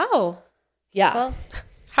 Wow. Yeah. Well,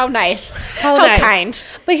 how nice. How nice. Kind.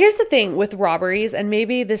 But here's the thing with robberies, and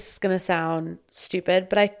maybe this is going to sound stupid,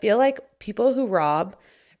 but I feel like people who rob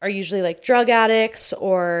are usually like drug addicts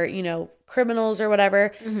or, criminals or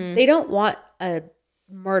whatever. Mm-hmm. They don't want a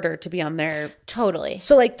murder to be on their. Totally.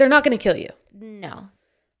 So like, they're not going to kill you. No.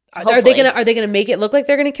 Are they gonna make it look like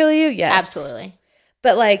they're gonna kill you? Yes. Absolutely.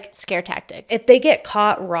 But like scare tactic. If they get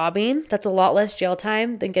caught robbing, that's a lot less jail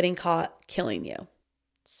time than getting caught killing you.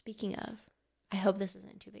 Speaking of, I hope this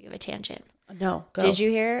isn't too big of a tangent. No, go. Did you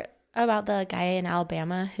hear about the guy in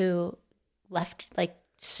Alabama who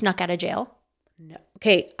snuck out of jail? No.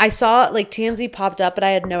 Okay, I saw TMZ popped up, but I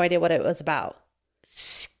had no idea what it was about.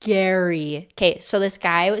 Scary. Okay, so this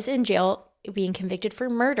guy was in jail being convicted for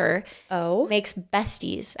murder. Oh. Makes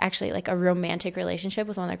besties, actually, like a romantic relationship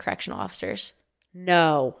with one of their correctional officers.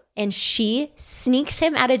 No. And she sneaks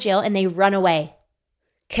him out of jail and they run away.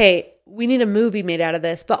 Okay, we need a movie made out of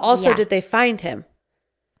this, but also did they find him?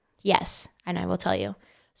 Yes, and I will tell you.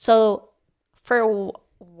 So for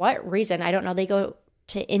what reason? I don't know. They go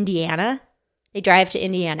to Indiana. They drive to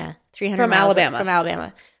Indiana, 300 from miles Alabama. From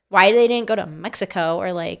Alabama. Why they didn't go to Mexico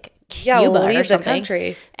or Cuba leave or something. the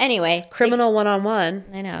country. Anyway. Criminal one-on-one.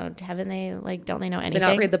 I know. Haven't they, like, don't they know anything? Did they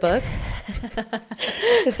not read the book?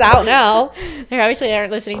 It's out now. They obviously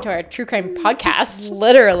aren't listening to our true crime podcasts.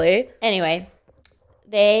 Literally. Anyway,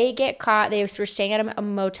 they get caught. They were staying at a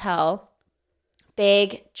motel.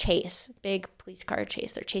 Big chase. Big police car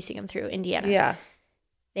chase. They're chasing them through Indiana. Yeah.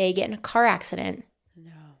 They get in a car accident.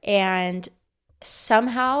 No. And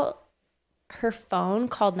somehow her phone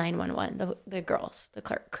called 911, the girls, the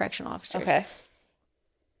correctional officers. Okay.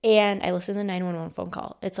 And I listened to the 911 phone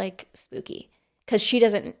call. It's, like, spooky. Because she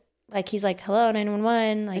doesn't, like, he's like, hello,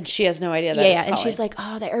 911. Like, and she has no idea that it's calling. And she's like,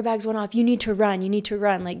 oh, the airbags went off. You need to run. You need to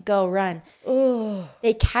run. Like, go run. Ooh.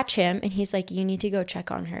 They catch him, and he's like, you need to go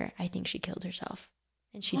check on her. I think she killed herself.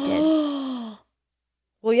 And she did.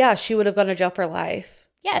 Well, yeah, she would have gone to jail for life.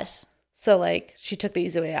 Yes. So, like, she took the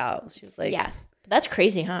easy way out. She was like... Yeah. That's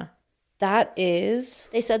crazy, huh? That is...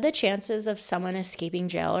 They said the chances of someone escaping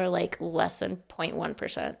jail are, like, less than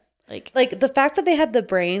 0.1%. Like, the fact that they had the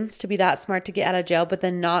brains to be that smart to get out of jail, but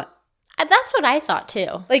then not... That's what I thought,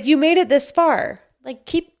 too. Like, you made it this far. Like,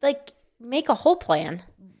 make a whole plan.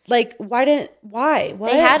 Like, why?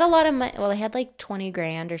 What? They had a lot of money. Well, they had, like, 20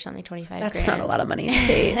 grand or something, 25 grand. That's not a lot of money to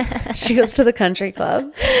pay. She goes to the country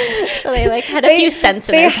club. So they, like, had a few cents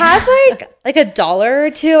in it. They had, like $1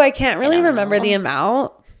 or $2. I can't really remember the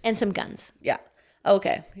amount. And some guns. Yeah.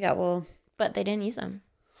 Okay. Yeah, well. But they didn't use them.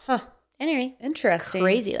 Huh. Anyway. Interesting.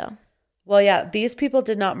 Crazy, though. Well, yeah, these people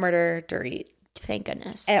did not murder Dorit. Thank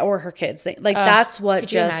goodness. Or her kids. That's what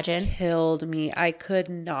just imagine? killed me. I could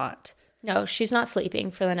not. No, she's not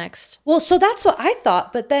sleeping for the next... Well, so that's what I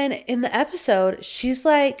thought. But then in the episode, she's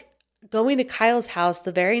like going to Kyle's house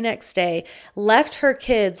the very next day, left her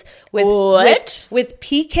kids with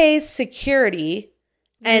PK's security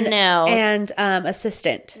and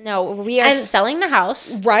assistant. No, we are selling the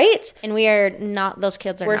house. Right? And we are not... Those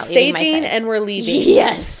kids are we're not leaving my saging size. And we're leaving.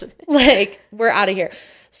 Yes. Like, we're out of here.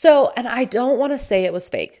 So, and I don't want to say it was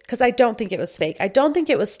fake because I don't think it was fake. I don't think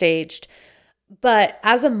it was staged. But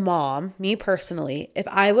as a mom, me personally, if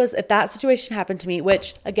that situation happened to me,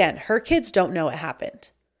 which again, her kids don't know it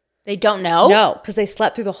happened. They don't know? No, because they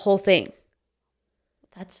slept through the whole thing.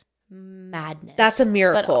 That's madness. That's a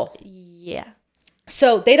miracle. But, yeah.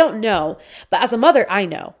 So they don't know. But as a mother, I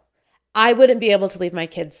know. I wouldn't be able to leave my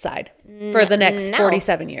kids' side for the next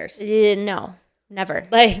 47 years. No. Never.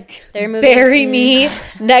 Like, they're moving. Bury me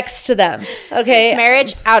next to them. Okay.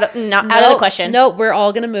 Marriage out of the question. No, we're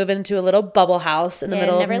all going to move into a little bubble house in the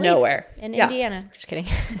middle of nowhere. In Indiana. Just kidding.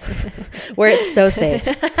 Where it's so safe.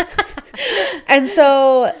 And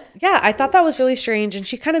so, yeah, I thought that was really strange. And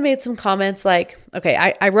she kind of made some comments like, okay,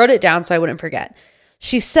 I wrote it down so I wouldn't forget.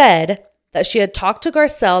 She said that she had talked to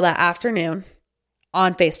Garcelle that afternoon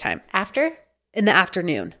on FaceTime. After? In the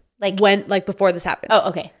afternoon. Before this happened. Oh,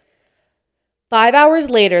 okay. 5 hours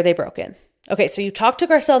later, they broke in. Okay, so you talked to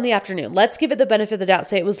Garcelle in the afternoon. Let's give it the benefit of the doubt.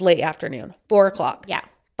 Say it was late afternoon, 4 o'clock. Yeah.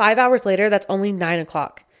 5 hours later, that's only 9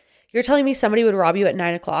 o'clock. You're telling me somebody would rob you at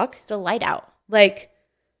 9 o'clock? Still light out. Like,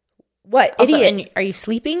 what? Also, idiot. and are you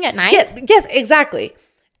sleeping at night? Yeah, yes, exactly.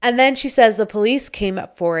 And then she says the police came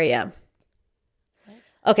at 4 a.m. What?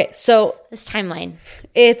 Okay, so. This timeline.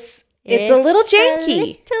 It's a little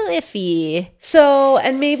janky. A little iffy. So,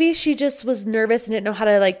 and maybe she just was nervous and didn't know how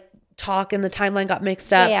to, talk and the timeline got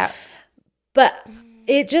mixed up. Yeah. But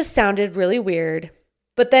it just sounded really weird.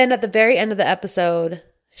 But then at the very end of the episode,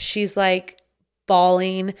 she's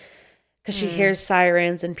bawling because she hears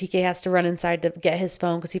sirens and PK has to run inside to get his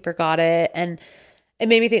phone because he forgot it. And it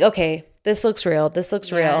made me think, okay, this looks real. This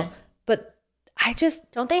looks real. But I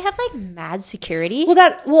just... Don't they have mad security?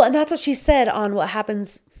 Well, and that's what she said on What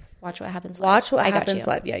Happens... Watch What Happens Live. Watch What Happens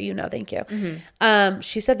Live. Yeah, thank you. Mm-hmm.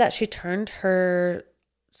 She said that she turned her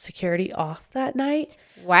security off that night.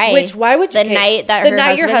 Why? Why would you? The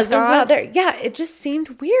night your husband's not there. Yeah, it just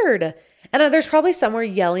seemed weird. And there's probably somewhere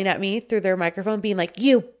yelling at me through their microphone, being like,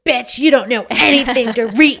 "You bitch, you don't know anything.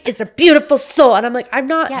 Dorit is a beautiful soul." And I'm like, I'm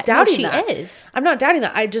not doubting that. She is. I'm not doubting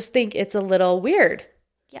that. I just think it's a little weird.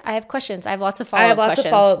 Yeah, I have questions. I have lots of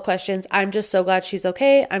follow-up questions. I'm just so glad she's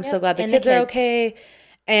okay. I'm so glad the kids are okay.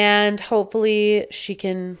 And hopefully she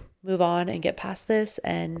can move on and get past this.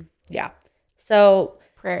 And yeah. So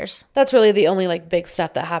prayers. That's really the only big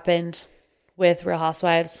stuff that happened with Real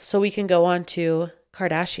Housewives. So we can go on to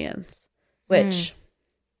Kardashians, which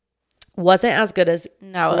wasn't as good as the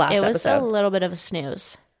last episode. It was a little bit of a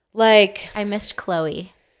snooze. I missed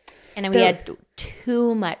Khloe. And we had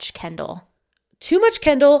too much Kendall.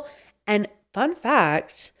 And fun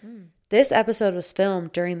fact, this episode was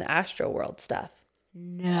filmed during the Astroworld stuff.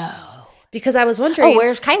 No. Because I was wondering. Oh,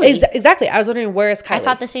 where's Kylie? Exactly. I was wondering, where is Kylie? I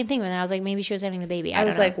thought the same thing, but then I was like, maybe she was having the baby. I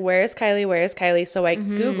was like, where is Kylie? Where is Kylie? So I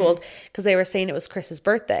Googled because they were saying it was Chris's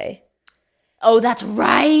birthday. Oh, that's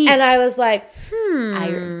right. And I was like,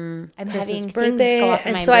 I'm Chris's having birthday. things go off in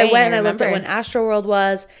And my so brain. I went and I looked at when Astroworld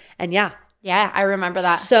was. And yeah, I remember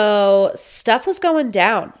that. So stuff was going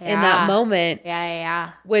down in that moment.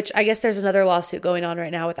 Yeah. Which I guess there's another lawsuit going on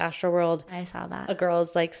right now with Astroworld. I saw that. A girl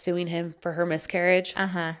is like suing him for her miscarriage.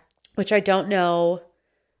 Which I don't know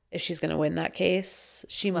if she's going to win that case.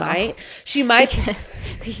 She might.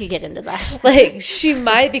 We could get into that. Like, she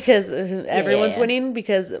might, because everyone's winning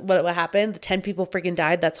because what happened? The 10 people freaking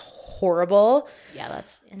died. That's horrible. Yeah,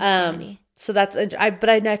 that's insanity. So that's, but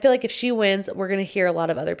I feel like if she wins, we're going to hear a lot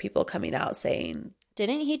of other people coming out saying.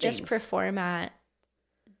 Didn't he just perform at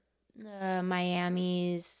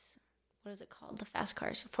Miami's, what is it called? The fast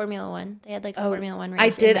cars, Formula One. They had like a Formula One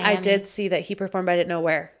race. I did see that he performed, but I didn't know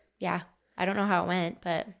where. Yeah. I don't know how it went,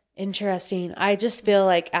 but. Interesting. I just feel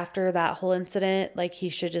like after that whole incident, like he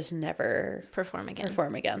should just never perform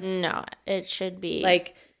again. No, it should be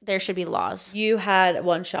like there should be laws. You had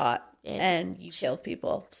one shot and you killed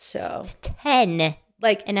people. So 10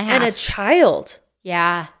 like and a half. And a child.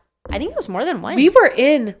 Yeah. I think it was more than one. We were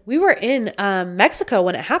in Mexico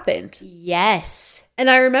when it happened. Yes.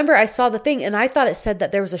 And I remember I saw the thing and I thought it said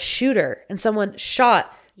that there was a shooter and someone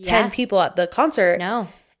shot 10 people at the concert. No.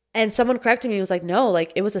 And someone corrected me and was like, no,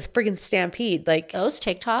 like it was a friggin' stampede. Like those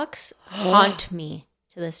TikToks haunt me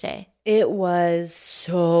to this day. It was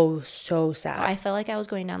so sad. I felt like I was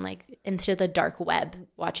going down like into the dark web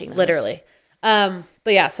watching this. Literally. But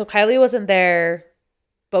yeah, so Kylie wasn't there,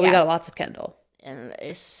 but we got lots of Kendall. And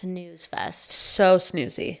a snooze fest. So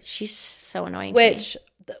snoozy. She's so annoying Which,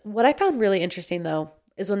 what I found really interesting though,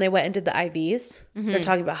 is when they went and did the IVs, they're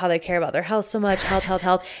talking about how they care about their health so much,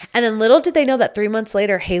 health. And then little did they know that 3 months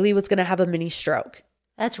later, Hailey was going to have a mini stroke.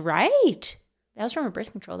 That's right. That was from her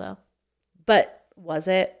birth control though. But was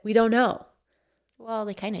it? We don't know. Well,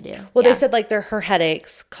 they kind of do. Well, they said like her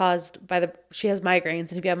headaches caused by she has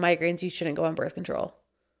migraines. And if you have migraines, you shouldn't go on birth control.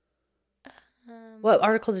 What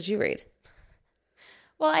article did you read?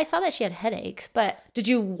 Well, I saw that she had headaches, but. Did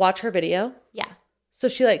you watch her video? Yeah. So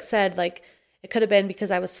she like said like, it could have been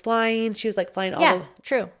because I was flying. She was like flying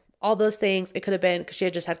true. All those things. It could have been because she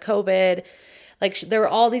had just had COVID. Like there were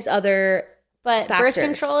all these other factors. Birth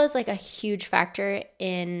control is like a huge factor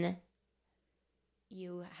in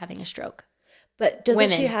you having a stroke. But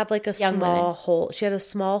doesn't she have like a small hole? She had a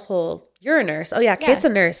small hole. You're a nurse. Oh yeah, Kate's a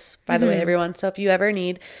nurse, by the way, everyone. So if you ever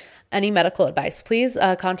need any medical advice, please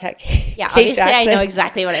contact Kate. Yeah, obviously Jackson. I know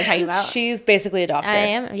exactly what I'm talking about. She's basically a doctor. I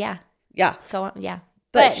am, yeah. Yeah. Go on, yeah.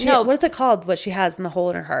 But no, what is it called? What she has in the hole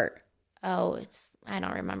in her heart? Oh, I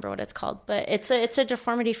don't remember what it's called, but it's a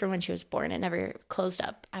deformity from when she was born. It never closed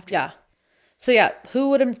up after. Yeah. So yeah, who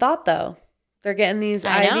would have thought though? They're getting these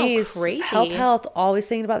IVs, crazy. Health, always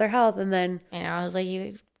thinking about their health, and then I was like,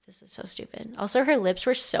 this is so stupid. Also, her lips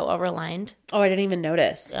were so overlined. Oh, I didn't even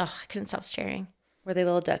notice. Ugh, I couldn't stop staring. Were they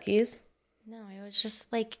little duckies? No, it was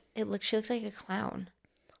just like she looks like a clown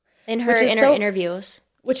in her interviews.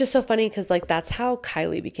 Which is so funny because, like, that's how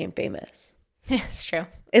Kylie became famous. Yeah, it's true.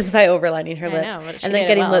 Is by overlining her lips. Know, and then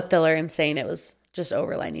getting lip filler and saying it was just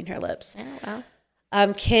overlining her lips. I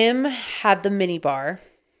know, Kim had the mini bar,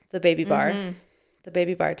 the baby bar, the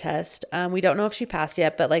baby bar test. We don't know if she passed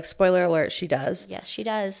yet, but, like, spoiler alert, she does. Yes, she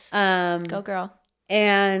does. Go girl.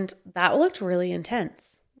 And that looked really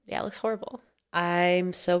intense. Yeah, it looks horrible.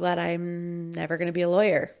 I'm so glad I'm never going to be a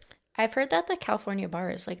lawyer. I've heard that the California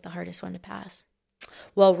bar is, like, the hardest one to pass.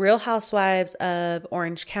 Well, Real Housewives of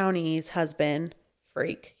Orange County's husband,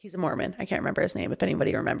 Freak, he's a Mormon. I can't remember his name. If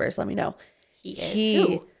anybody remembers, let me know.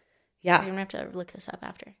 Who? Yeah. I'm going to have to look this up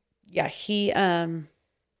after. Yeah, he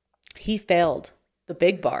failed the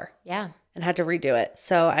big bar. Yeah. And had to redo it.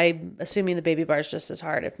 So I'm assuming the baby bar is just as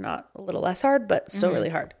hard, if not a little less hard, but still really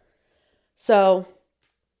hard. So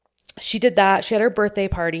she did that. She had her birthday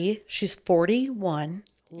party. She's 41.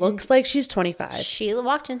 Looks like she's 25. She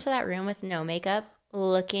walked into that room with no makeup,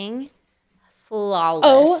 looking flawless.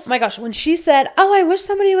 Oh my gosh. When she said, oh, I wish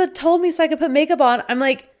somebody would have told me so I could put makeup on, I'm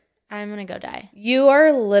like, I'm going to go die. You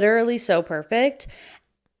are literally so perfect.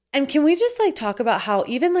 And can we just like talk about how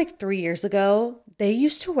even like 3 years ago, they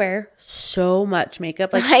used to wear so much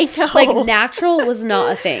makeup. Like, I know. Like natural was not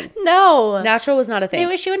a thing. No. Natural was not a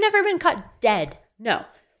thing. She would never been caught dead. No.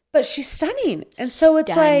 But she's stunning. And so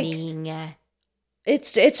it's like...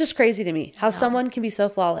 It's just crazy to me how someone can be so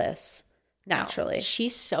flawless naturally. No,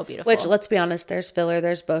 she's so beautiful. Which, let's be honest, there's filler,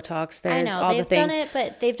 there's Botox, there's all the things. They've done it,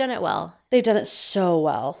 but they've done it well. They've done it so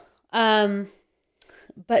well.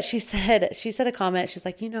 But she said a comment. She's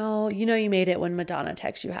like, you know, you made it when Madonna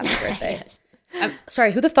texts you happy birthday. Yes. I'm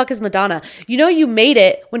sorry, who the fuck is Madonna? You know, you made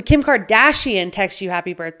it when Kim Kardashian texts you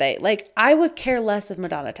happy birthday. Like, I would care less if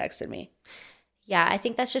Madonna texted me. Yeah, I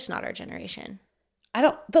think that's just not our generation.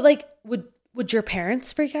 But like, would your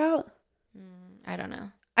parents freak out? I don't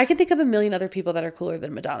know. I can think of a million other people that are cooler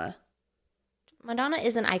than Madonna. Madonna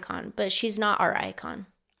is an icon, but she's not our icon.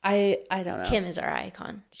 I don't know. Kim is our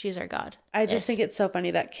icon. She's our god. I just think it's so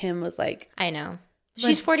funny that Kim was like, I know.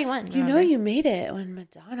 She's 41. You know you made it when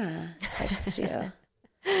Madonna texts you.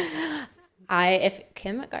 If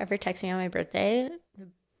Kim ever texts me on my birthday,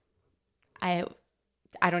 I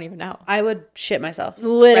don't even know. I would shit myself.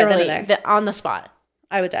 Literally. Right on the spot.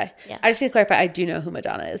 I would die. Yeah. I just need to clarify, I do know who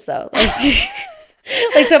Madonna is though.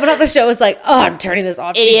 Like someone on the show was like, oh, I'm turning this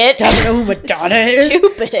off. Idiot. She doesn't know who Madonna is.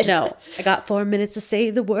 Stupid. No. I got 4 minutes to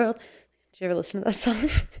save the world. Did you ever listen to that song?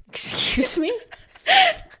 Excuse me?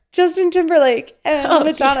 Justin Timberlake and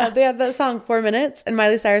Madonna, they had that song 4 minutes, and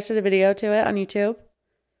Miley Cyrus did a video to it on YouTube.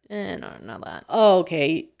 No, not that. Oh,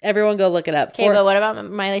 okay. Everyone go look it up. Okay, but what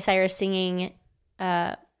about Miley Cyrus singing,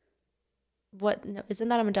 what, no, isn't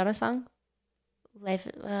that a Madonna song? Life,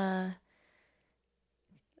 I'm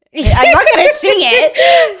not going to sing it.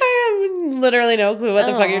 I have literally no clue what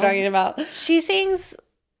the fuck you're talking about. She sings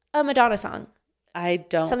a Madonna song. I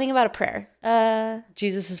don't. Something about a prayer.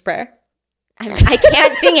 Jesus' prayer. I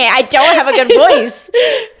can't sing it. I don't have a good voice.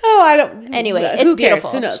 Oh, I don't. Anyway, it's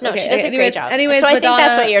beautiful. Who knows? No, okay, she does a great job. Anyways, so I Madonna, think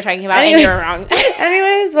that's what you're talking about, and you're wrong.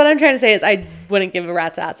 Anyways, what I'm trying to say is I wouldn't give a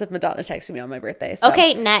rat's ass if Madonna texted me on my birthday. So.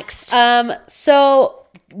 Okay, next. So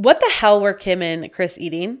what the hell were Kim and Chris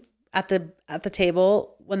eating at the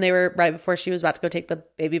table when they were right before she was about to go take the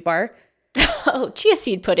baby bar? Oh, chia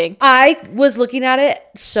seed pudding. I was looking at it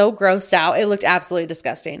so grossed out. It looked absolutely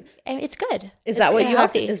disgusting. And it's good. Is that what you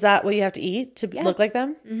have to? Is that what you have to eat to look like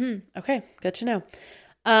them? Mm-hmm. Okay, good to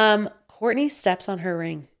know. Courtney steps on her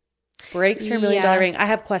ring, breaks her $1 million ring. I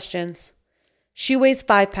have questions. She weighs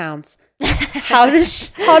 5 pounds. How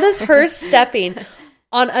does her stepping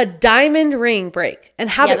on a diamond ring break? And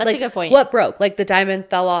how that's a good point. What broke? Like the diamond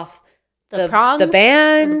fell off. The prongs? The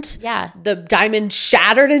band? Yeah. The diamond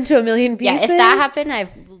shattered into a million pieces? Yeah, if that happened, I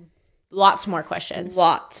have lots more questions.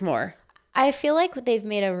 Lots more. I feel like they've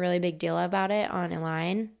made a really big deal about it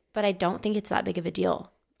online, but I don't think it's that big of a deal.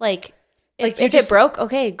 Like if it broke,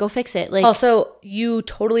 okay, go fix it. Like, also, you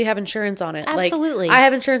totally have insurance on it. Absolutely. Like, I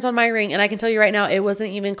have insurance on my ring, and I can tell you right now, it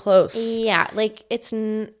wasn't even close. Yeah, like if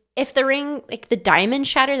the ring, like the diamond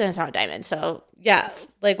shattered, then it's not a diamond. So yeah,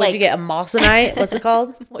 like what'd you get? A moissanite? What's it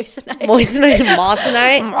called? Moissanite.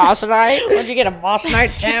 Moissanite. What'd you get? A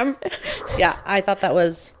moissanite gem? Yeah, I thought that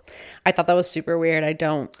was super weird. I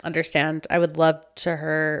don't understand. I would love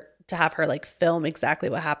to have her like film exactly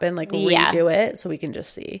what happened, like redo it so we can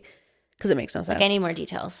just see, because it makes no sense. Like, any more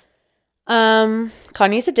details?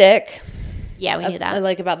 Kanye's a dick. Yeah, we knew that.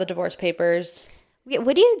 Like about the divorce papers.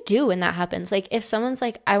 What do you do when that happens? Like, if someone's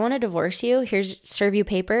like, I want to divorce you, serve you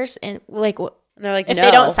papers, and like, and they're like, if no.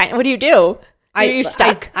 they don't sign, what do you do? Are you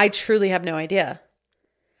stuck? I truly have no idea.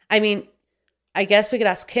 I mean, I guess we could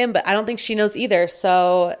ask Kim, but I don't think she knows either.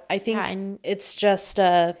 So I think it's just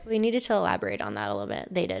we needed to elaborate on that a little bit.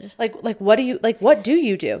 They did. Like what do you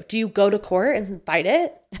do? Do you go to court and fight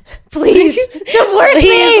it? Please divorce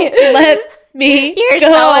me. Let me You're go.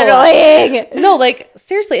 so annoying. No, like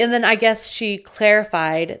seriously. And then I guess she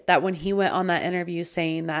clarified that when he went on that interview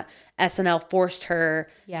saying that SNL forced her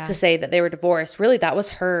to say that they were divorced, really that was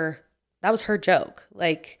her joke.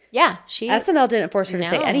 Like, yeah, SNL didn't force her to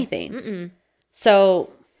say anything. Mm-mm. So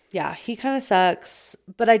yeah, he kind of sucks.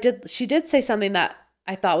 But she did say something that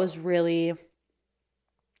I thought was really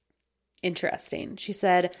interesting. She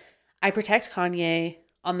said, I protect Kanye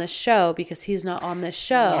on this show because he's not on this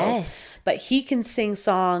show. Yes. But he can sing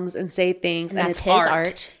songs and say things, and it's his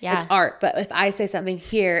art. Yeah. It's art. But if I say something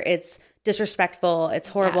here, it's disrespectful, it's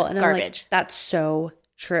horrible. And garbage. I'm like, that's so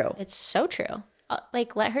true. It's so true.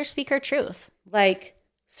 Like, let her speak her truth. Like,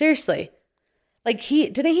 seriously. Like,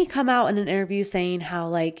 didn't he come out in an interview saying how,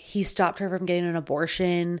 like, he stopped her from getting an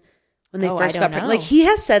abortion when they first got pregnant? Like, he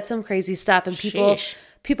has said some crazy stuff, and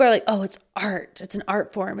people are like, oh, it's art. It's an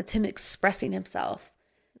art form. It's him expressing himself.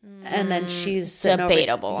 And then she's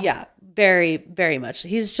debatable. Yeah, very, very much.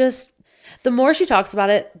 He's just, the more she talks about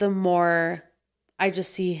it, the more I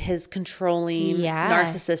just see his controlling,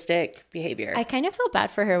 narcissistic behavior. I kind of feel bad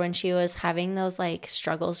for her when she was having those like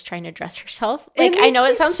struggles trying to dress herself. Like, I know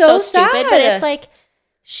it sounds so stupid, but it's like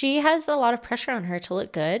she has a lot of pressure on her to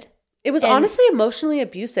look good. It was honestly emotionally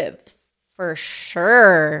abusive. For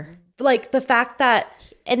sure. like the fact that.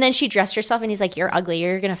 And then she dressed herself and he's like, you're ugly.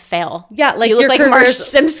 You're going to fail. Yeah. Like you look like Marge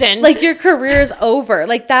Simpson. Like your career is over.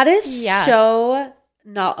 Like that is so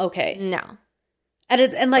not okay. No.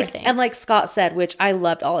 And like Scott said, which I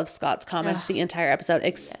loved all of Scott's comments the entire episode,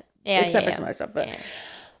 except for some other stuff.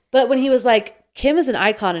 But when he was like, Kim is an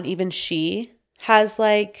icon and even she has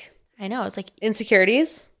like, I know, it's like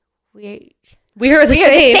insecurities. We are the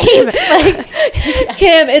same. Like,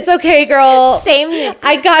 Kim, it's okay, girl. Same.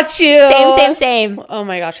 I got you. Same. Oh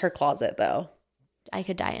my gosh, her closet though. I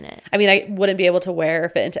could die in it. I mean, I wouldn't be able to wear or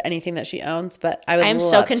fit into anything that she owns, but I'm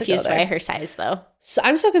so confused by her size though. So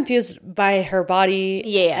I'm so confused by her body.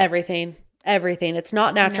 Yeah. Everything. It's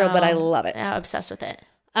not natural, but I love it. I'm obsessed with it.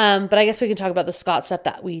 But I guess we can talk about the Scott stuff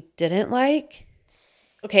that we didn't like.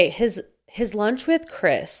 Okay, his lunch with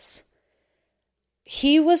Chris.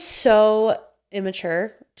 He was so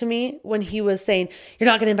immature to me when he was saying, "You're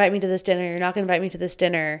not going to invite me to this dinner. You're not going to invite me to this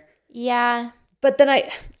dinner." Yeah. But then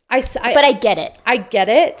but I get it. I get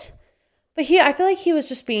it. But I feel like he was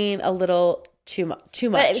just being a little too much.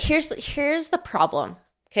 But here's the problem.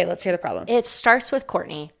 Okay, let's hear the problem. It starts with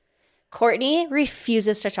Courtney. Courtney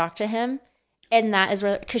refuses to talk to him. And that is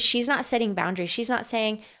where, because she's not setting boundaries. She's not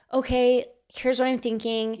saying, okay, here's what I'm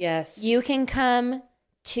thinking. Yes. You can come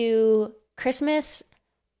to Christmas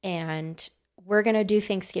and we're going to do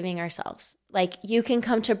Thanksgiving ourselves. Like, you can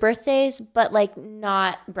come to birthdays, but like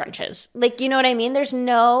not brunches. Like, you know what I mean? He has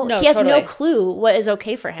no clue what is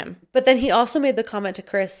okay for him. But then he also made the comment to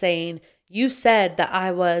Chris saying, you said that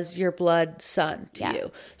I was your blood son to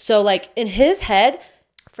you. So like in his head,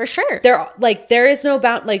 for sure, there is no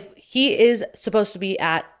bound. Like, he is supposed to be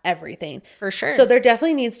at everything. For sure. So there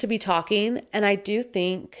definitely needs to be talking. And I do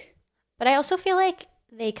think. But I also feel like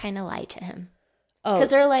they kind of lie to him. Oh.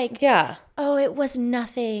 Because they're like, yeah. Oh, it was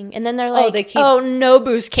nothing. And then they're like, no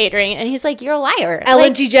booze catering. And he's like, you're a liar.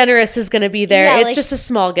 Ellen DeGeneres is going to be there. Yeah, it's just a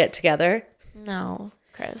small get together. No,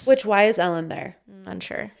 Chris. Why is Ellen there? I'm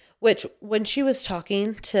unsure. Which, when she was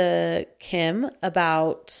talking to Kim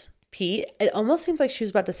about Pete, it almost seemed like she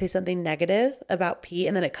was about to say something negative about Pete,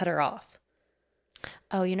 and then it cut her off.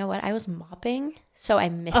 Oh, you know what? I was mopping, so I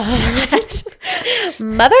missed that.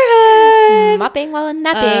 Motherhood! Mopping while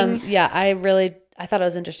napping. Yeah, I thought it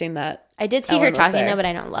was interesting that I did see her talking, though, but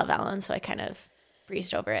I don't love Ellen, so I kind of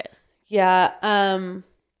breezed over it. Yeah,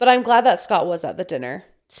 but I'm glad that Scott was at the dinner.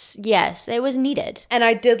 Yes, it was needed. And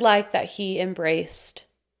I did like that he embraced...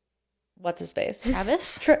 What's his face?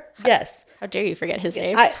 Travis? Yes. How dare you forget his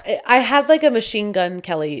name? I had like a Machine Gun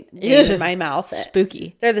Kelly name in my mouth.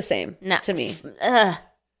 Spooky. They're the same to me.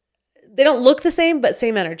 They don't look the same, but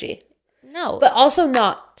same energy. No. But also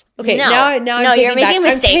not. Okay, no. now I'm you're making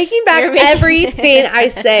mistakes. I'm taking back everything I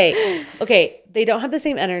say. Okay, they don't have the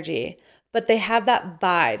same energy, but they have that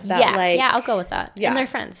vibe. Yeah, I'll go with that. Yeah. And they're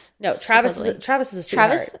friends. No, Travis is a sweetheart.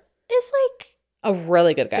 Travis is like... a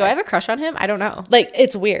really good guy. Do I have a crush on him? I don't know. Like,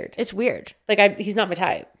 it's weird. It's weird. Like, he's not my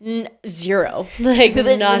type. Zero. Like,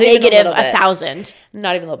 not negative even a 1,000.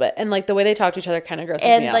 Not even a little bit. And like the way they talk to each other kind of grosses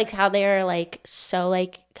me out. And like how they are like so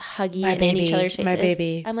like huggy and in each other's faces. My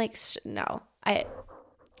baby. I'm like, no,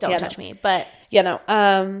 don't touch me. But yeah,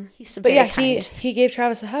 no. He's very kind. He gave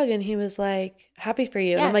Travis a hug and he was like, happy for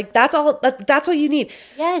you. Yeah. And I'm like, that's all. That's what you need.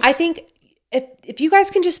 Yes. I think if you guys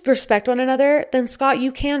can just respect one another, then Scott,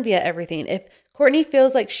 you can be at everything. If Courtney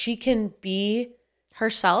feels like she can be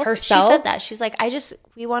herself. She said that. She's like,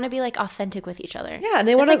 we want to be like authentic with each other. Yeah, and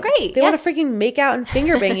they want to great. They want to freaking make out and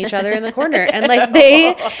finger bang each other in the corner, and like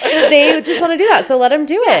they just want to do that. So let them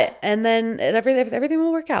do it, and then everything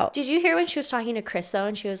will work out. Did you hear when she was talking to Chris though,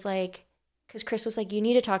 and she was like, because Chris was like, you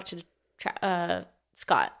need to talk to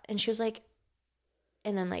Scott, and she was like,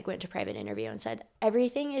 and then like went to private interview and said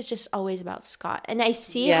everything is just always about Scott, and I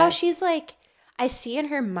see how she's like. I see in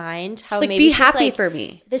her mind how maybe she's happy for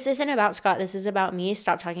me. This isn't about Scott. This is about me.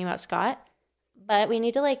 Stop talking about Scott. But we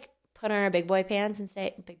need to like put on our big boy pants and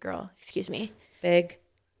say, big girl, excuse me. Big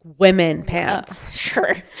women pants.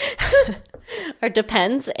 Sure. Or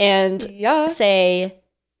depends. And say,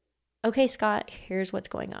 okay, Scott, here's what's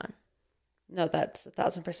going on. No, that's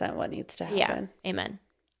 1,000% what needs to happen. Yeah.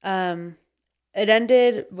 Amen. It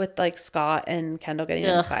ended with like Scott and Kendall getting in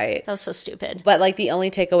a fight. That was so stupid. But like the only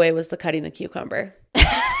takeaway was the cutting the cucumber.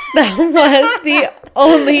 That was the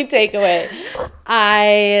only takeaway.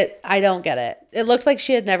 I don't get it. It looked like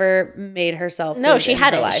she had never made herself. No, she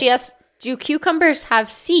hadn't. She asked, do cucumbers have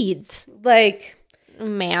seeds? Like,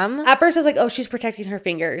 ma'am. At first I was like, oh, she's protecting her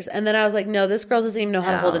fingers. And then I was like, no, this girl doesn't even know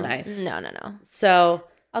how to hold a knife. No. So.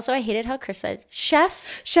 Also, I hated how Chris said,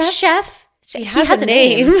 Chef. He has a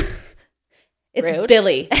name. It's Rude.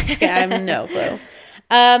 Billy. I have no clue.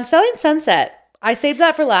 Selling Sunset. I saved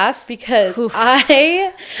that for last because Oof.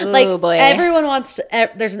 everyone wants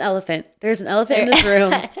to. There's an elephant. There's an elephant in this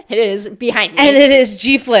room. It is behind me, and it is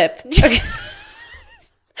G Flip. Okay.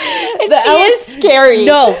 She is scary.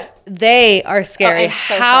 No, they are scary.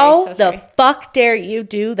 How the fuck dare you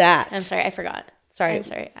do that? I'm sorry, I forgot. Sorry. I'm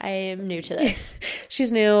sorry. I am new to this.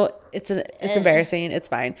 She's new. It's embarrassing. It's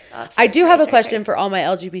fine. I do have a question for all my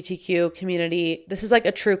LGBTQ community. This is like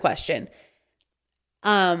a true question.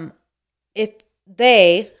 If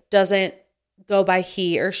they doesn't go by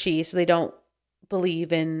he or she, so they don't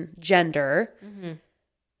believe in gender,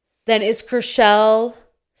 then is Chrishell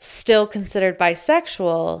still considered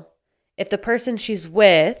bisexual if the person she's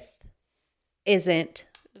with isn't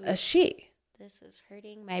a she? This is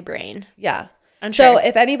hurting my brain. Yeah. Unsure. So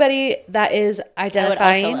if anybody that is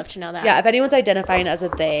identifying, I would also love to know that. Yeah, if anyone's identifying as a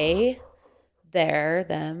they, their,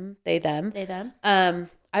 them, they, them. They, them.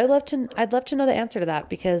 I'd love to know the answer to that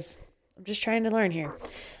because I'm just trying to learn here.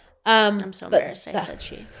 I'm so embarrassed I said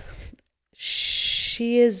she.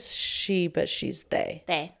 She is she, but she's they.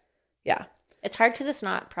 They. Yeah. It's hard because it's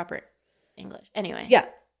not proper English. Anyway. Yeah.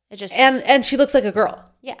 It just and she looks like a girl.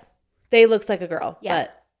 Yeah. They looks like a girl. Yeah.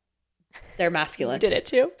 But they're masculine. You did it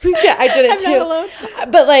too. Yeah, I did it too. I'm not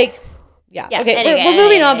alone. But like, yeah. Okay, anyway, we're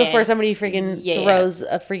moving on before somebody freaking throws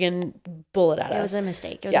a freaking bullet at us. It was a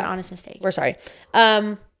mistake. It was an honest mistake. We're sorry.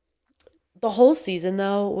 The whole season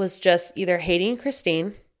though was just either hating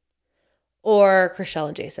Christine or Chrishell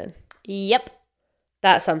and Jason. Yep.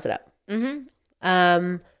 That sums it up.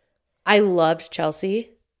 Mm-hmm. I loved Chelsea,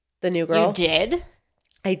 the new girl. You did?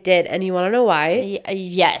 I did. And you want to know why?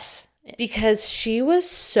 Yes. Because she was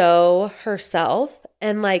so herself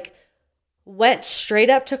and like went straight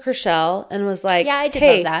up to Chrishell and was like, yeah, I did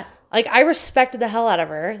love love that. Like I respected the hell out of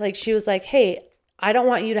her. Like she was like, hey, I don't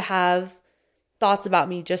want you to have thoughts about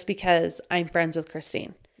me just because I'm friends with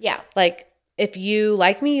Christine. Yeah. Like if you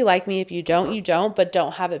like me, you like me. If you don't, you don't. But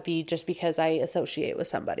don't have it be just because I associate with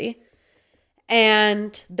somebody.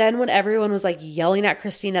 And then when everyone was like yelling at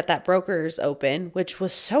Christine at that broker's open, which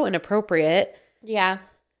was so inappropriate. Yeah.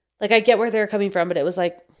 Like I get where they're coming from, but it was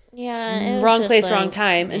like wrong place, wrong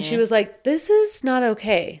time. And she was like, this is not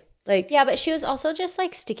okay. Like, yeah, but she was also just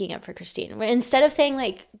like sticking up for Christine. Instead of saying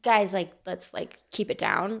like, guys, like, let's like keep it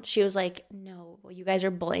down. She was like, no, you guys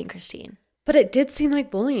are bullying Christine. But it did seem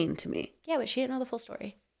like bullying to me. Yeah, but she didn't know the full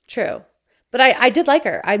story. True. But I did like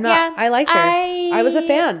her. I liked her. I was a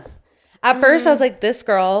fan. At first, I was like, this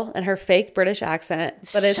girl and her fake British accent.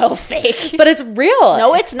 But it's so fake. But it's real.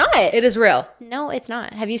 No, it's not. It is real. No, it's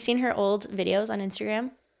not. Have you seen her old videos on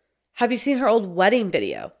Instagram? Have you seen her old wedding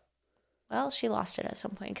video? Well, she lost it at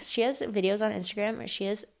some point because she has videos on Instagram where she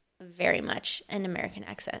has very much an American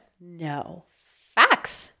accent. No.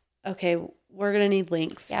 Facts. Okay, we're going to need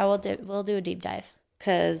links. Yeah, we'll do a deep dive.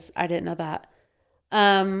 Because I didn't know that.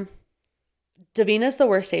 Davina's the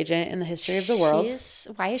worst agent in the history of the world.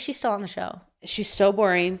 Why is she still on the show? She's so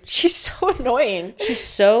boring. She's so annoying. She's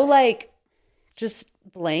so like just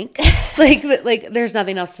blank. like there's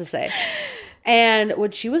nothing else to say. And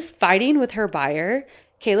when she was fighting with her buyer,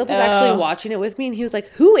 Caleb was actually watching it with me and he was like,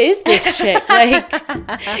 who is this chick? Like,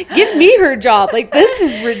 give me her job. Like, this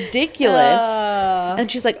is ridiculous. And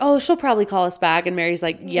she's like, oh, she'll probably call us back. And Mary's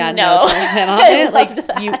like, yeah, no, don't plan on it. Like,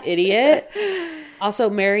 that. You idiot.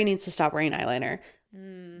 Also, Mary needs to stop wearing eyeliner.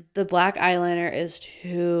 The black eyeliner is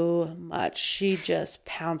too much. She just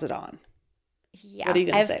pounds it on. Yeah. What are you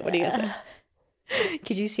going to say? What are you going to say?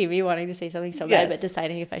 Could you see me wanting to say something so bad, but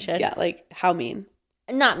deciding if I should? Yeah, like how mean?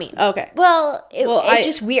 Not mean. Okay. Well, it's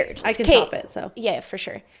just weird. I can top it, so. Yeah, for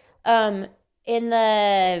sure. In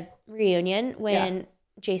the reunion, when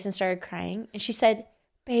Jason started crying, and she said,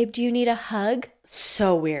 babe, do you need a hug?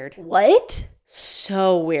 So weird. What?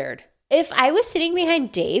 So weird. If I was sitting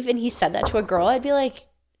behind Dave and he said that to a girl, I'd be like,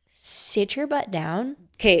 sit your butt down.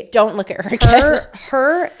 Kate, don't look at her again.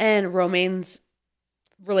 Her and Romaine's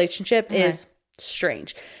relationship is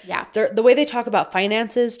strange. Yeah. The way they talk about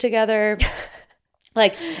finances together.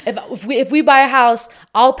 Like, if we buy a house,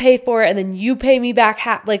 I'll pay for it, and then you pay me back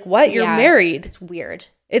half. Like, what? You're married. It's weird.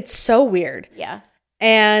 It's so weird. Yeah.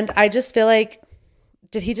 And I just feel like,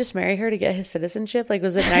 did he just marry her to get his citizenship? Like,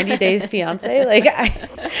 was it 90 Days Fiance?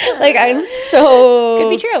 I'm so... Could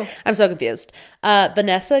be true. I'm so confused.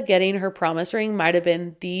 Vanessa getting her promise ring might have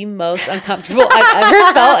been the most uncomfortable I've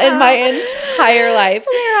ever felt in my entire life.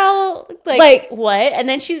 They're all like, what? And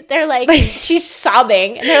then they're like, she's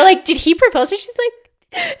sobbing. And they're like, did he propose? And she's like,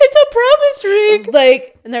 it's a promise ring.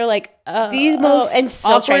 Like, and they're like, the most and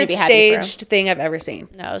still trying to be staged thing I've ever seen.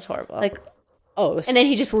 No, it was horrible. Like, and then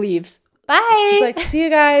he just leaves. Bye. He's like, see you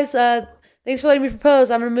guys. thanks for letting me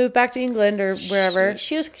propose. I'm going to move back to England or wherever.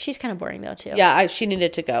 She's kind of boring though too. Yeah, she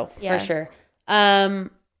needed to go for sure.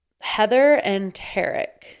 Heather and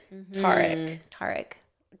Tarek. Tarek.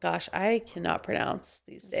 Gosh, I cannot pronounce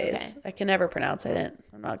these days. Okay. I can never pronounce. I'm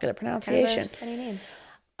not good at pronunciation. It's kind of a funny name.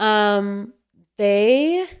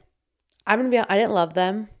 I'm going to be honest, I didn't love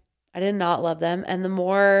them. I did not love them. And the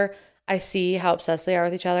more I see how obsessed they are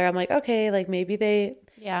with each other, I'm like, okay, like maybe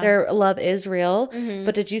their love is real. Mm-hmm.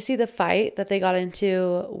 But did you see the fight that they got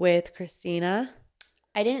into with Christina?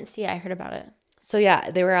 I didn't see it. I heard about it. So yeah,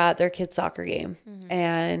 they were at their kid's soccer game,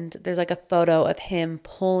 and there's like a photo of him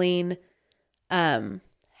pulling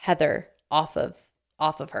Heather off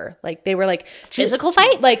of her. Like they were like physical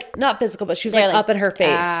fight? Like not physical, but she was like up in her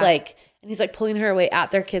face. Like, and he's like pulling her away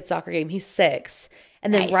at their kid's soccer game. He's 6.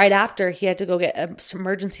 And then right after, he had to go get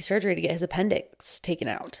emergency surgery to get his appendix taken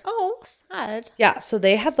out. Oh, sad. Yeah, so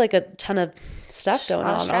they had like a ton of stuff going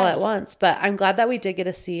on all at once. But I'm glad that we did get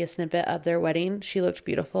to see a snippet of their wedding. She looked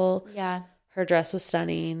beautiful. Yeah. Her dress was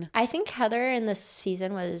stunning. I think Heather in this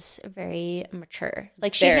season was very mature.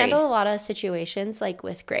 Like she handled a lot of situations like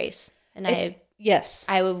with grace. And I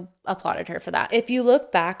applauded her for that. If you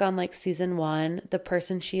look back on like season 1, the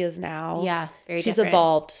person she is now, she's different.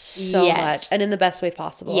 Evolved so much, and in the best way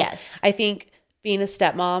possible. Yes. I think being a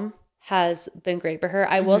stepmom has been great for her.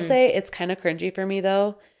 I will say it's kind of cringy for me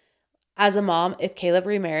though. As a mom, if Caleb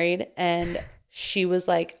remarried and she was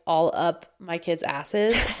like all up my kids'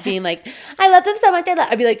 asses, being like, I love them so much.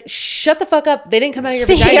 I'd be like, shut the fuck up. They didn't come out of your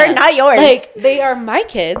vagina. They're not yours. Like, they are my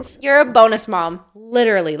kids. You're a bonus mom.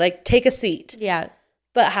 Literally, like, take a seat. Yeah.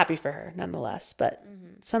 But happy for her, nonetheless. But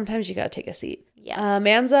sometimes you got to take a seat. Yeah.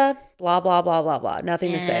 Manza, blah, blah, blah, blah, blah.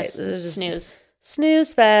 Nothing to say. Snooze.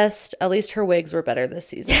 Snooze fest. At least her wigs were better this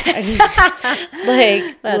season.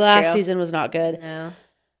 Last season was not good. No.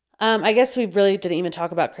 I guess we really didn't even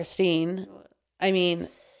talk about Christine. I mean,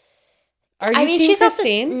 are you team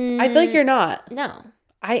Christine? I feel like you're not. No.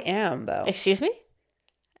 I am, though. Excuse me?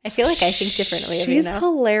 I feel like I think differently of you She's now.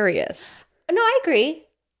 hilarious. No, I agree.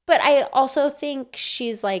 But I also think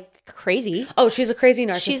she's like crazy. Oh, she's a crazy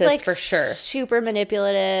narcissist she's like for sure. Super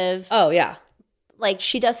manipulative. Oh, yeah. Like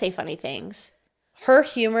she does say funny things. Her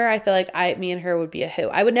humor, I feel like me and her would be a hoot.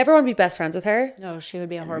 I would never want to be best friends with her. No, she would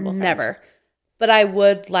be a horrible friend. Never. But I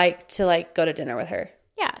would like to like go to dinner with her.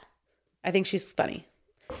 Yeah. I think she's funny.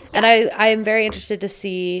 Yeah. And I am very interested to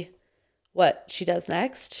see what she does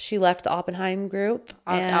next. She left the Oppenheim group.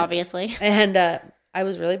 Obviously. And I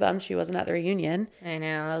was really bummed she wasn't at the reunion. I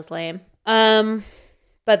know. That was lame.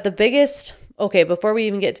 But the biggest... Okay, before we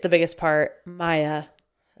even get to the biggest part, Maya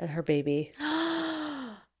and her baby.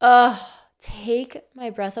 Take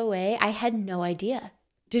my breath away. I had no idea.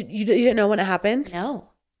 You didn't know when it happened? No.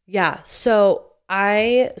 Yeah. So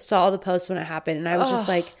I saw all the posts when it happened, and I was just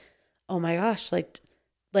like, oh my gosh, like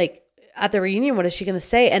at the reunion, what is she going to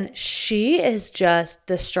say? And she is just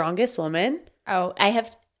the strongest woman. Oh, I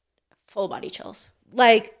have full body chills.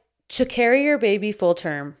 Like, to carry your baby full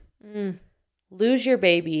term, lose your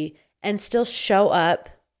baby, and still show up.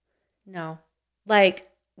 No. Like,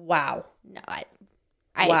 wow. No,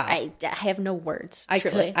 I have no words. I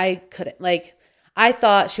couldn't. Like, I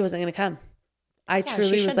thought she wasn't going to come. I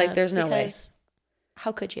truly was like, there's no way.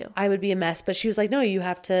 How could you? I would be a mess. But she was like, no, you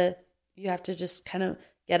have to just kind of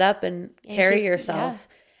get up and carry yourself.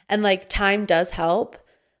 Yeah. And like time does help.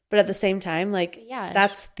 But at the same time, like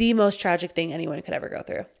that's the most tragic thing anyone could ever go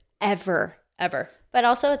through. Ever. But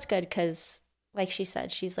also it's good because like she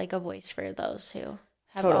said, she's like a voice for those who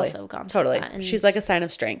have also gone through that. And she's like a sign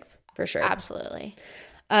of strength for sure. Absolutely.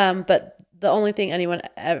 But the only thing anyone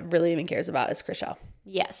really even cares about is Chrishell.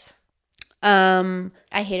 Yes. I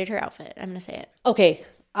hated her outfit. I'm going to say it. Okay.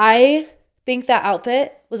 I think that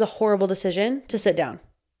outfit was a horrible decision to sit down.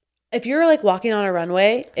 If you're like walking on a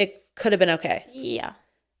runway, it could have been okay. Yeah.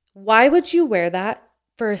 Why would you wear that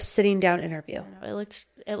for a sitting down interview? I don't know.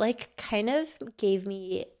 It like kind of gave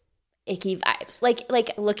me icky vibes. Like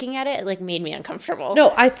looking at it like made me uncomfortable.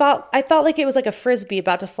 No, I thought like it was like a frisbee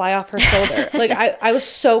about to fly off her shoulder. Like I was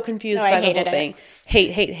so confused by the whole thing.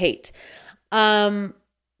 Hate.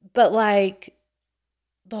 But like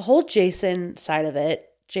the whole Jason side of it,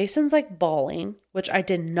 Jason's like bawling, which I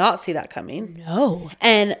did not see that coming. No.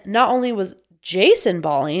 And not only was Jason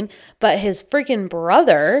bawling, but his freaking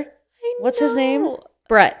brother, what's his name?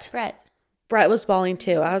 Brett was bawling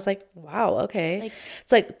too. I was like, wow, okay.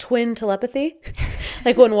 It's like twin telepathy.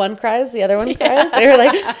 Like when one cries, the other one cries. They were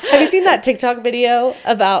like, have you seen that TikTok video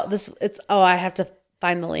about this? I have to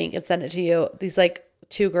find the link and send it to you. These like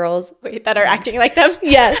two girls that are acting like them.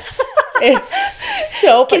 Yes. It's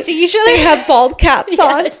so because usually they have bald caps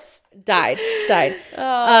on. Died.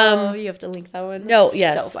 Oh, you have to link that one. No, That's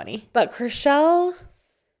yes. so funny. But Chrishell,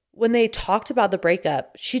 when they talked about the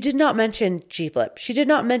breakup, she did not mention G-Flip. She did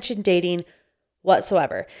not mention dating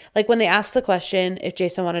whatsoever. Like when they asked the question, if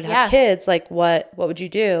Jason wanted to have kids, like what would you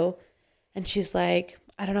do? And she's like,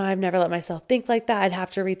 I don't know. I've never let myself think like that. I'd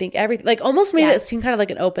have to rethink everything. Like almost made it seem kind of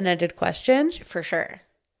like an open-ended question. For sure.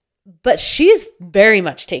 But she's very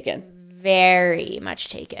much taken. Very much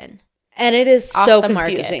taken. And it is Off so the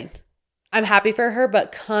confusing. Market. I'm happy for her,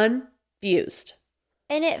 but confused.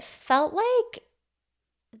 And it felt like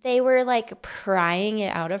they were like prying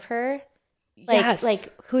it out of her. Like,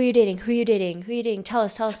 who are you dating? Who are you dating? Who are you dating? Tell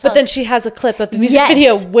us. But then she has a clip of the music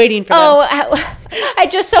video waiting for them. Oh, I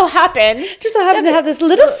just so happened to have this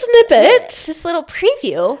little snippet. This little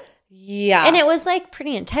preview. Yeah. And it was like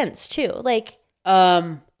pretty intense too. Like,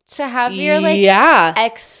 to have your like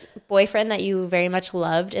ex-boyfriend that you very much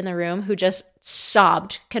loved in the room who just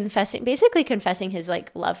sobbed, basically confessing his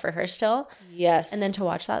like love for her still. Yes. And then to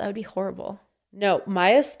watch that would be horrible. No,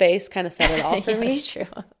 Maya's face kind of said it all for me. That's true.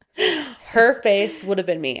 Her face would have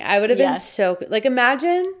been me. I would have been so like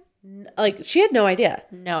imagine like she had no idea.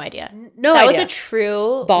 No idea. That was a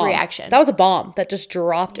true bomb. Reaction. That was a bomb that just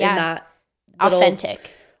dropped in that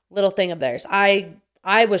authentic little thing of theirs. I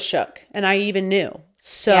was shook and I even knew.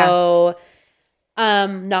 So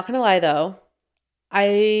not gonna lie though.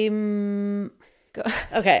 Okay.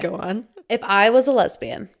 Go on. If I was a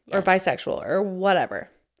lesbian or bisexual or whatever,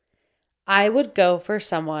 I would go for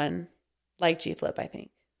someone like G-Flip, I think.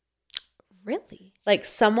 Really? Like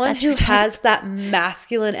someone who has that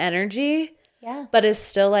masculine energy, but is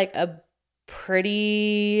still like a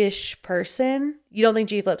pretty-ish person. You don't think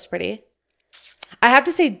G-Flip's pretty? I have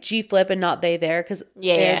to say G-Flip and not they there because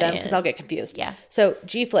because I'll get confused. Yeah. So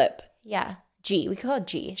G-Flip. Yeah. G. We call it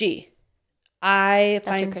G. G. That's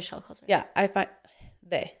what Chrishell calls her. Yeah. I find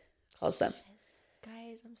they calls them.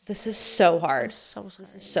 Guys, this is so hard. I'm so sorry.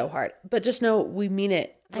 This is so hard. But just know we mean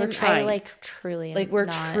it. We're trying. We're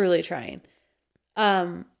truly trying.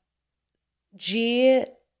 G,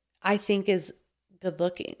 I think is good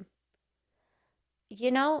looking.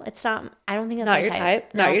 You know, it's not. I don't think that's not your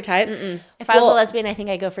type. No. Not your type. Mm-mm. If I was a lesbian, I think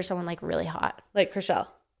I'd go for someone like really hot, like Chrishell.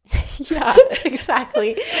 Yeah,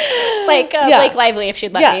 exactly. Like Lively, if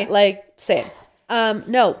she'd let me. Yeah, like same.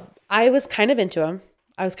 No, I was kind of into him.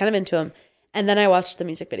 And then I watched the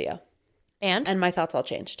music video, and my thoughts all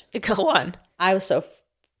changed. Go on. I was so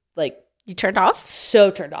you turned off.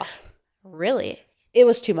 So turned off. Really? It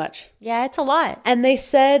was too much. Yeah, it's a lot. And they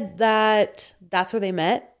said that that's where they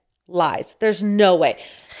met. Lies. There's no way.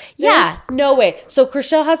 No way. So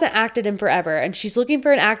Chrishell hasn't acted in forever and she's looking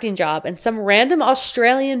for an acting job and some random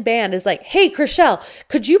Australian band is like, hey, Chrishell,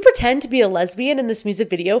 could you pretend to be a lesbian in this music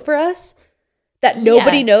video for us that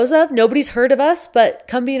nobody knows of? Nobody's heard of us, but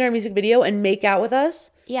come be in our music video and make out with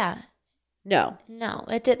us? Yeah. No,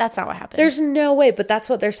 that's not what happened. There's no way, but that's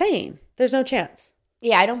what they're saying. There's no chance.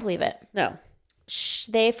 Yeah, I don't believe it. No.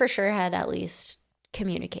 They for sure had at least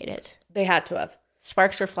communicated. They had to have.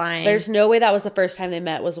 Sparks were flying. There's no way that was the first time they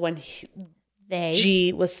met was when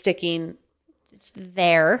G was sticking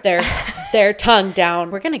their tongue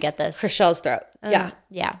down. We're going to get this. Chrishell's throat.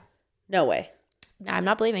 Yeah. No way. I'm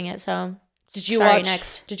not believing it, so Did you watch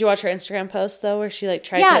her Instagram post though where she like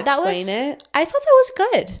tried to explain it? I thought that was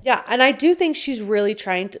good. Yeah, and I do think she's really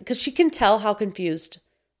trying to because she can tell how confused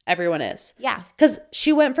everyone is. Yeah. Because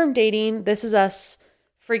she went from dating This Is Us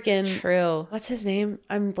freaking True. What's his name?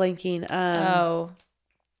 I'm blanking.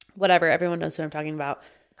 Whatever. Everyone knows who I'm talking about.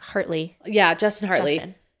 Hartley. Yeah, Justin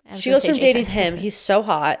Hartley. She goes from dating him. He's so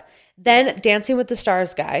hot. Then Dancing with the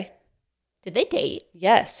Stars guy. Did they date?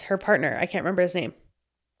 Yes, her partner. I can't remember his name.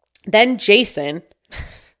 Then Jason.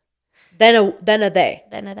 then a they.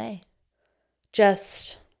 Then a they.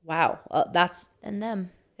 Just wow. That's then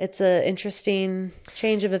them. It's an interesting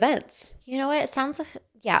change of events. You know what? It sounds like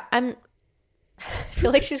I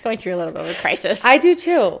feel like she's going through a little bit of a crisis. I do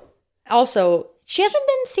too. Also, she hasn't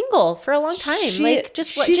been single for a long time. Just be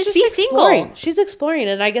exploring. single. She's exploring,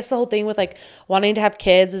 and I guess the whole thing with like wanting to have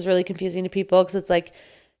kids is really confusing to people because it's like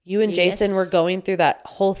you and Jason were going through that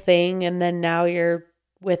whole thing, and then now you're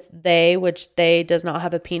with which they does not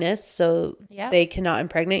have a penis, so they cannot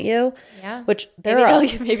impregnate you. Yeah, which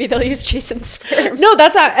maybe they'll use Jason's sperm. No,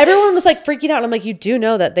 that's not. Everyone was like freaking out. And I'm like, you do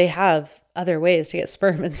know that they have other ways to get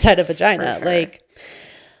sperm inside a vagina,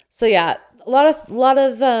 so yeah. A lot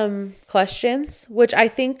of questions, which I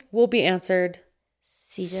think will be answered.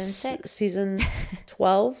 Season 6, season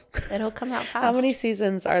 12. It'll come out fast. How many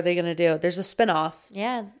seasons are they going to do? There's a spinoff.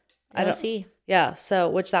 Yeah, I don't see. Yeah, so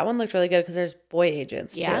which that one looked really good because there's boy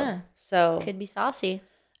agents too. Yeah, so could be saucy.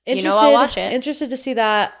 I'll watch it. Interested to see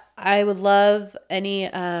that. I would love any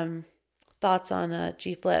thoughts on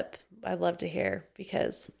G Flip. I'd love to hear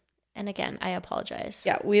because. And again, I apologize.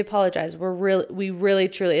 Yeah, we apologize. We really,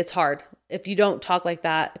 truly, it's hard. If you don't talk like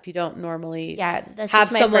that, if you don't normally have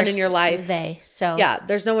someone in your life. So yeah,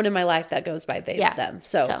 there's no one in my life that goes by they, them.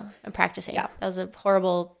 So I'm practicing. Yeah. That was a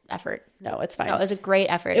horrible effort. No, it's fine. No, it was a great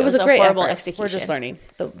effort. It was a great horrible effort. execution. We're just learning.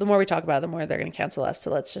 The more we talk about it, the more they're going to cancel us. So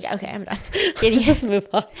let's just. Yeah, okay, I'm done. Let's just move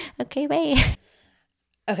on. Okay, bye.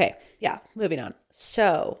 Okay, yeah, moving on.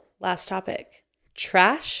 So last topic.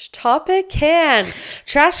 Trash topic can.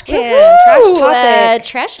 Trash can. Woo-hoo! Trash topic.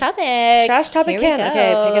 Trash topic. Trash topic Here can.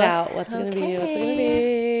 Okay, pick it out. What's it going to be? What's it going to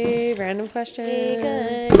be? Random question.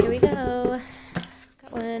 Okay, good. Here we go.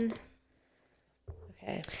 Got one.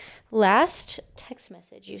 Okay. Last text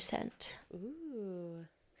message you sent. Ooh.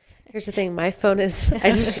 Here's the thing. My phone is,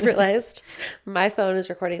 I just realized my phone is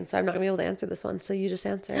recording, so I'm not going to be able to answer this one. So you just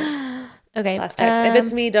answer. Okay. Last text. If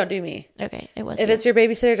it's me, don't do me. Okay. It was. If it's your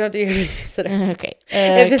babysitter, don't do your babysitter. Okay.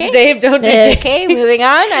 If it's Dave, don't do Dave. Okay, moving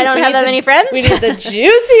on. I don't have that many friends. We need the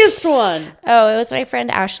juiciest one. Oh, it was my friend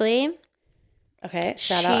Ashley. Okay.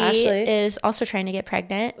 Shout out Ashley. She is also trying to get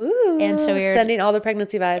pregnant. Ooh. And so we were sending all the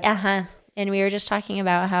pregnancy vibes. Uh-huh. And we were just talking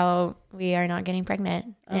about how we are not getting pregnant.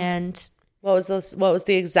 Oh. And what was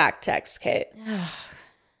the exact text, Kate?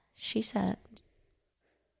 She said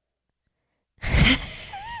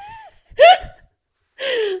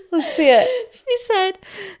let's see it. She said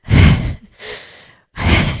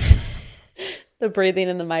the breathing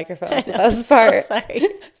in the microphone is the best part. So sorry. I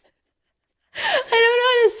don't know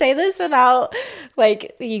how to say this without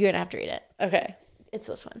you're gonna have to read it. Okay. It's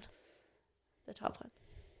this one. The top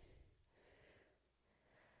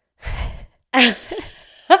one.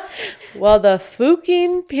 Well, the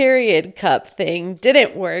fucking period cup thing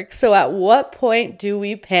didn't work. So at what point do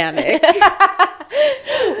we panic?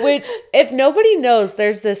 Which, if nobody knows,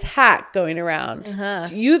 there's this hack going around. Uh-huh.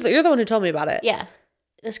 You're the one who told me about it. Yeah.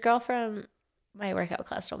 This girl from my workout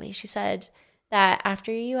class told me. She said that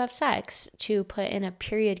after you have sex, to put in a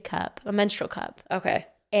period cup, a menstrual cup. Okay.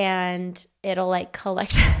 And it'll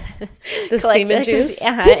collect the semen juice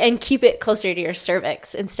and keep it closer to your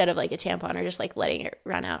cervix instead of a tampon or just letting it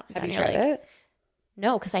run out. Have you tried it?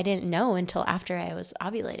 No, because I didn't know until after I was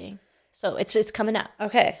ovulating. So it's coming up.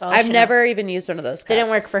 Okay. So I've never even used one of those cups. Didn't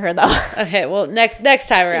work for her though. Okay. Well, next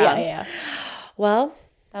time around. Yeah. Well,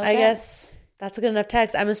 I guess that's a good enough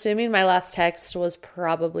text. I'm assuming my last text was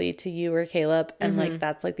probably to you or Caleb. And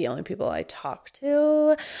that's the only people I talked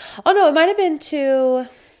to. Oh no, it might have been to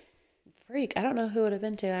Freak. I don't know who it would have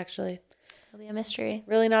been to actually. It'll be a mystery.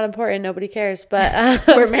 Really not important. Nobody cares. But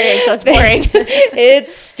we're married, so it's boring.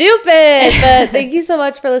 It's stupid. But thank you so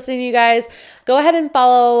much for listening, you guys. Go ahead and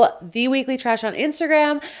follow The Weekly Trash on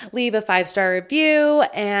Instagram. Leave a 5-star review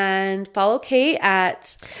and follow Kate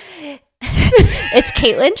at... It's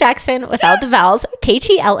Caitlin Jackson without the vowels.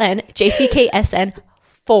 KTLNJCKSN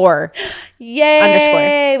 4.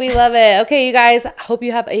 Yay! _ We love it. Okay, you guys. Hope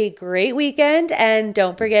you have a great weekend, and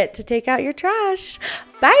don't forget to take out your trash.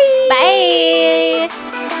 Bye.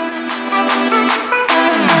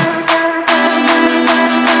 Bye.